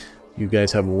now, you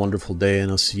guys have a wonderful day,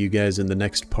 and I'll see you guys in the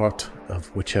next part of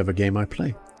whichever game I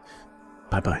play.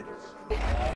 Bye-bye.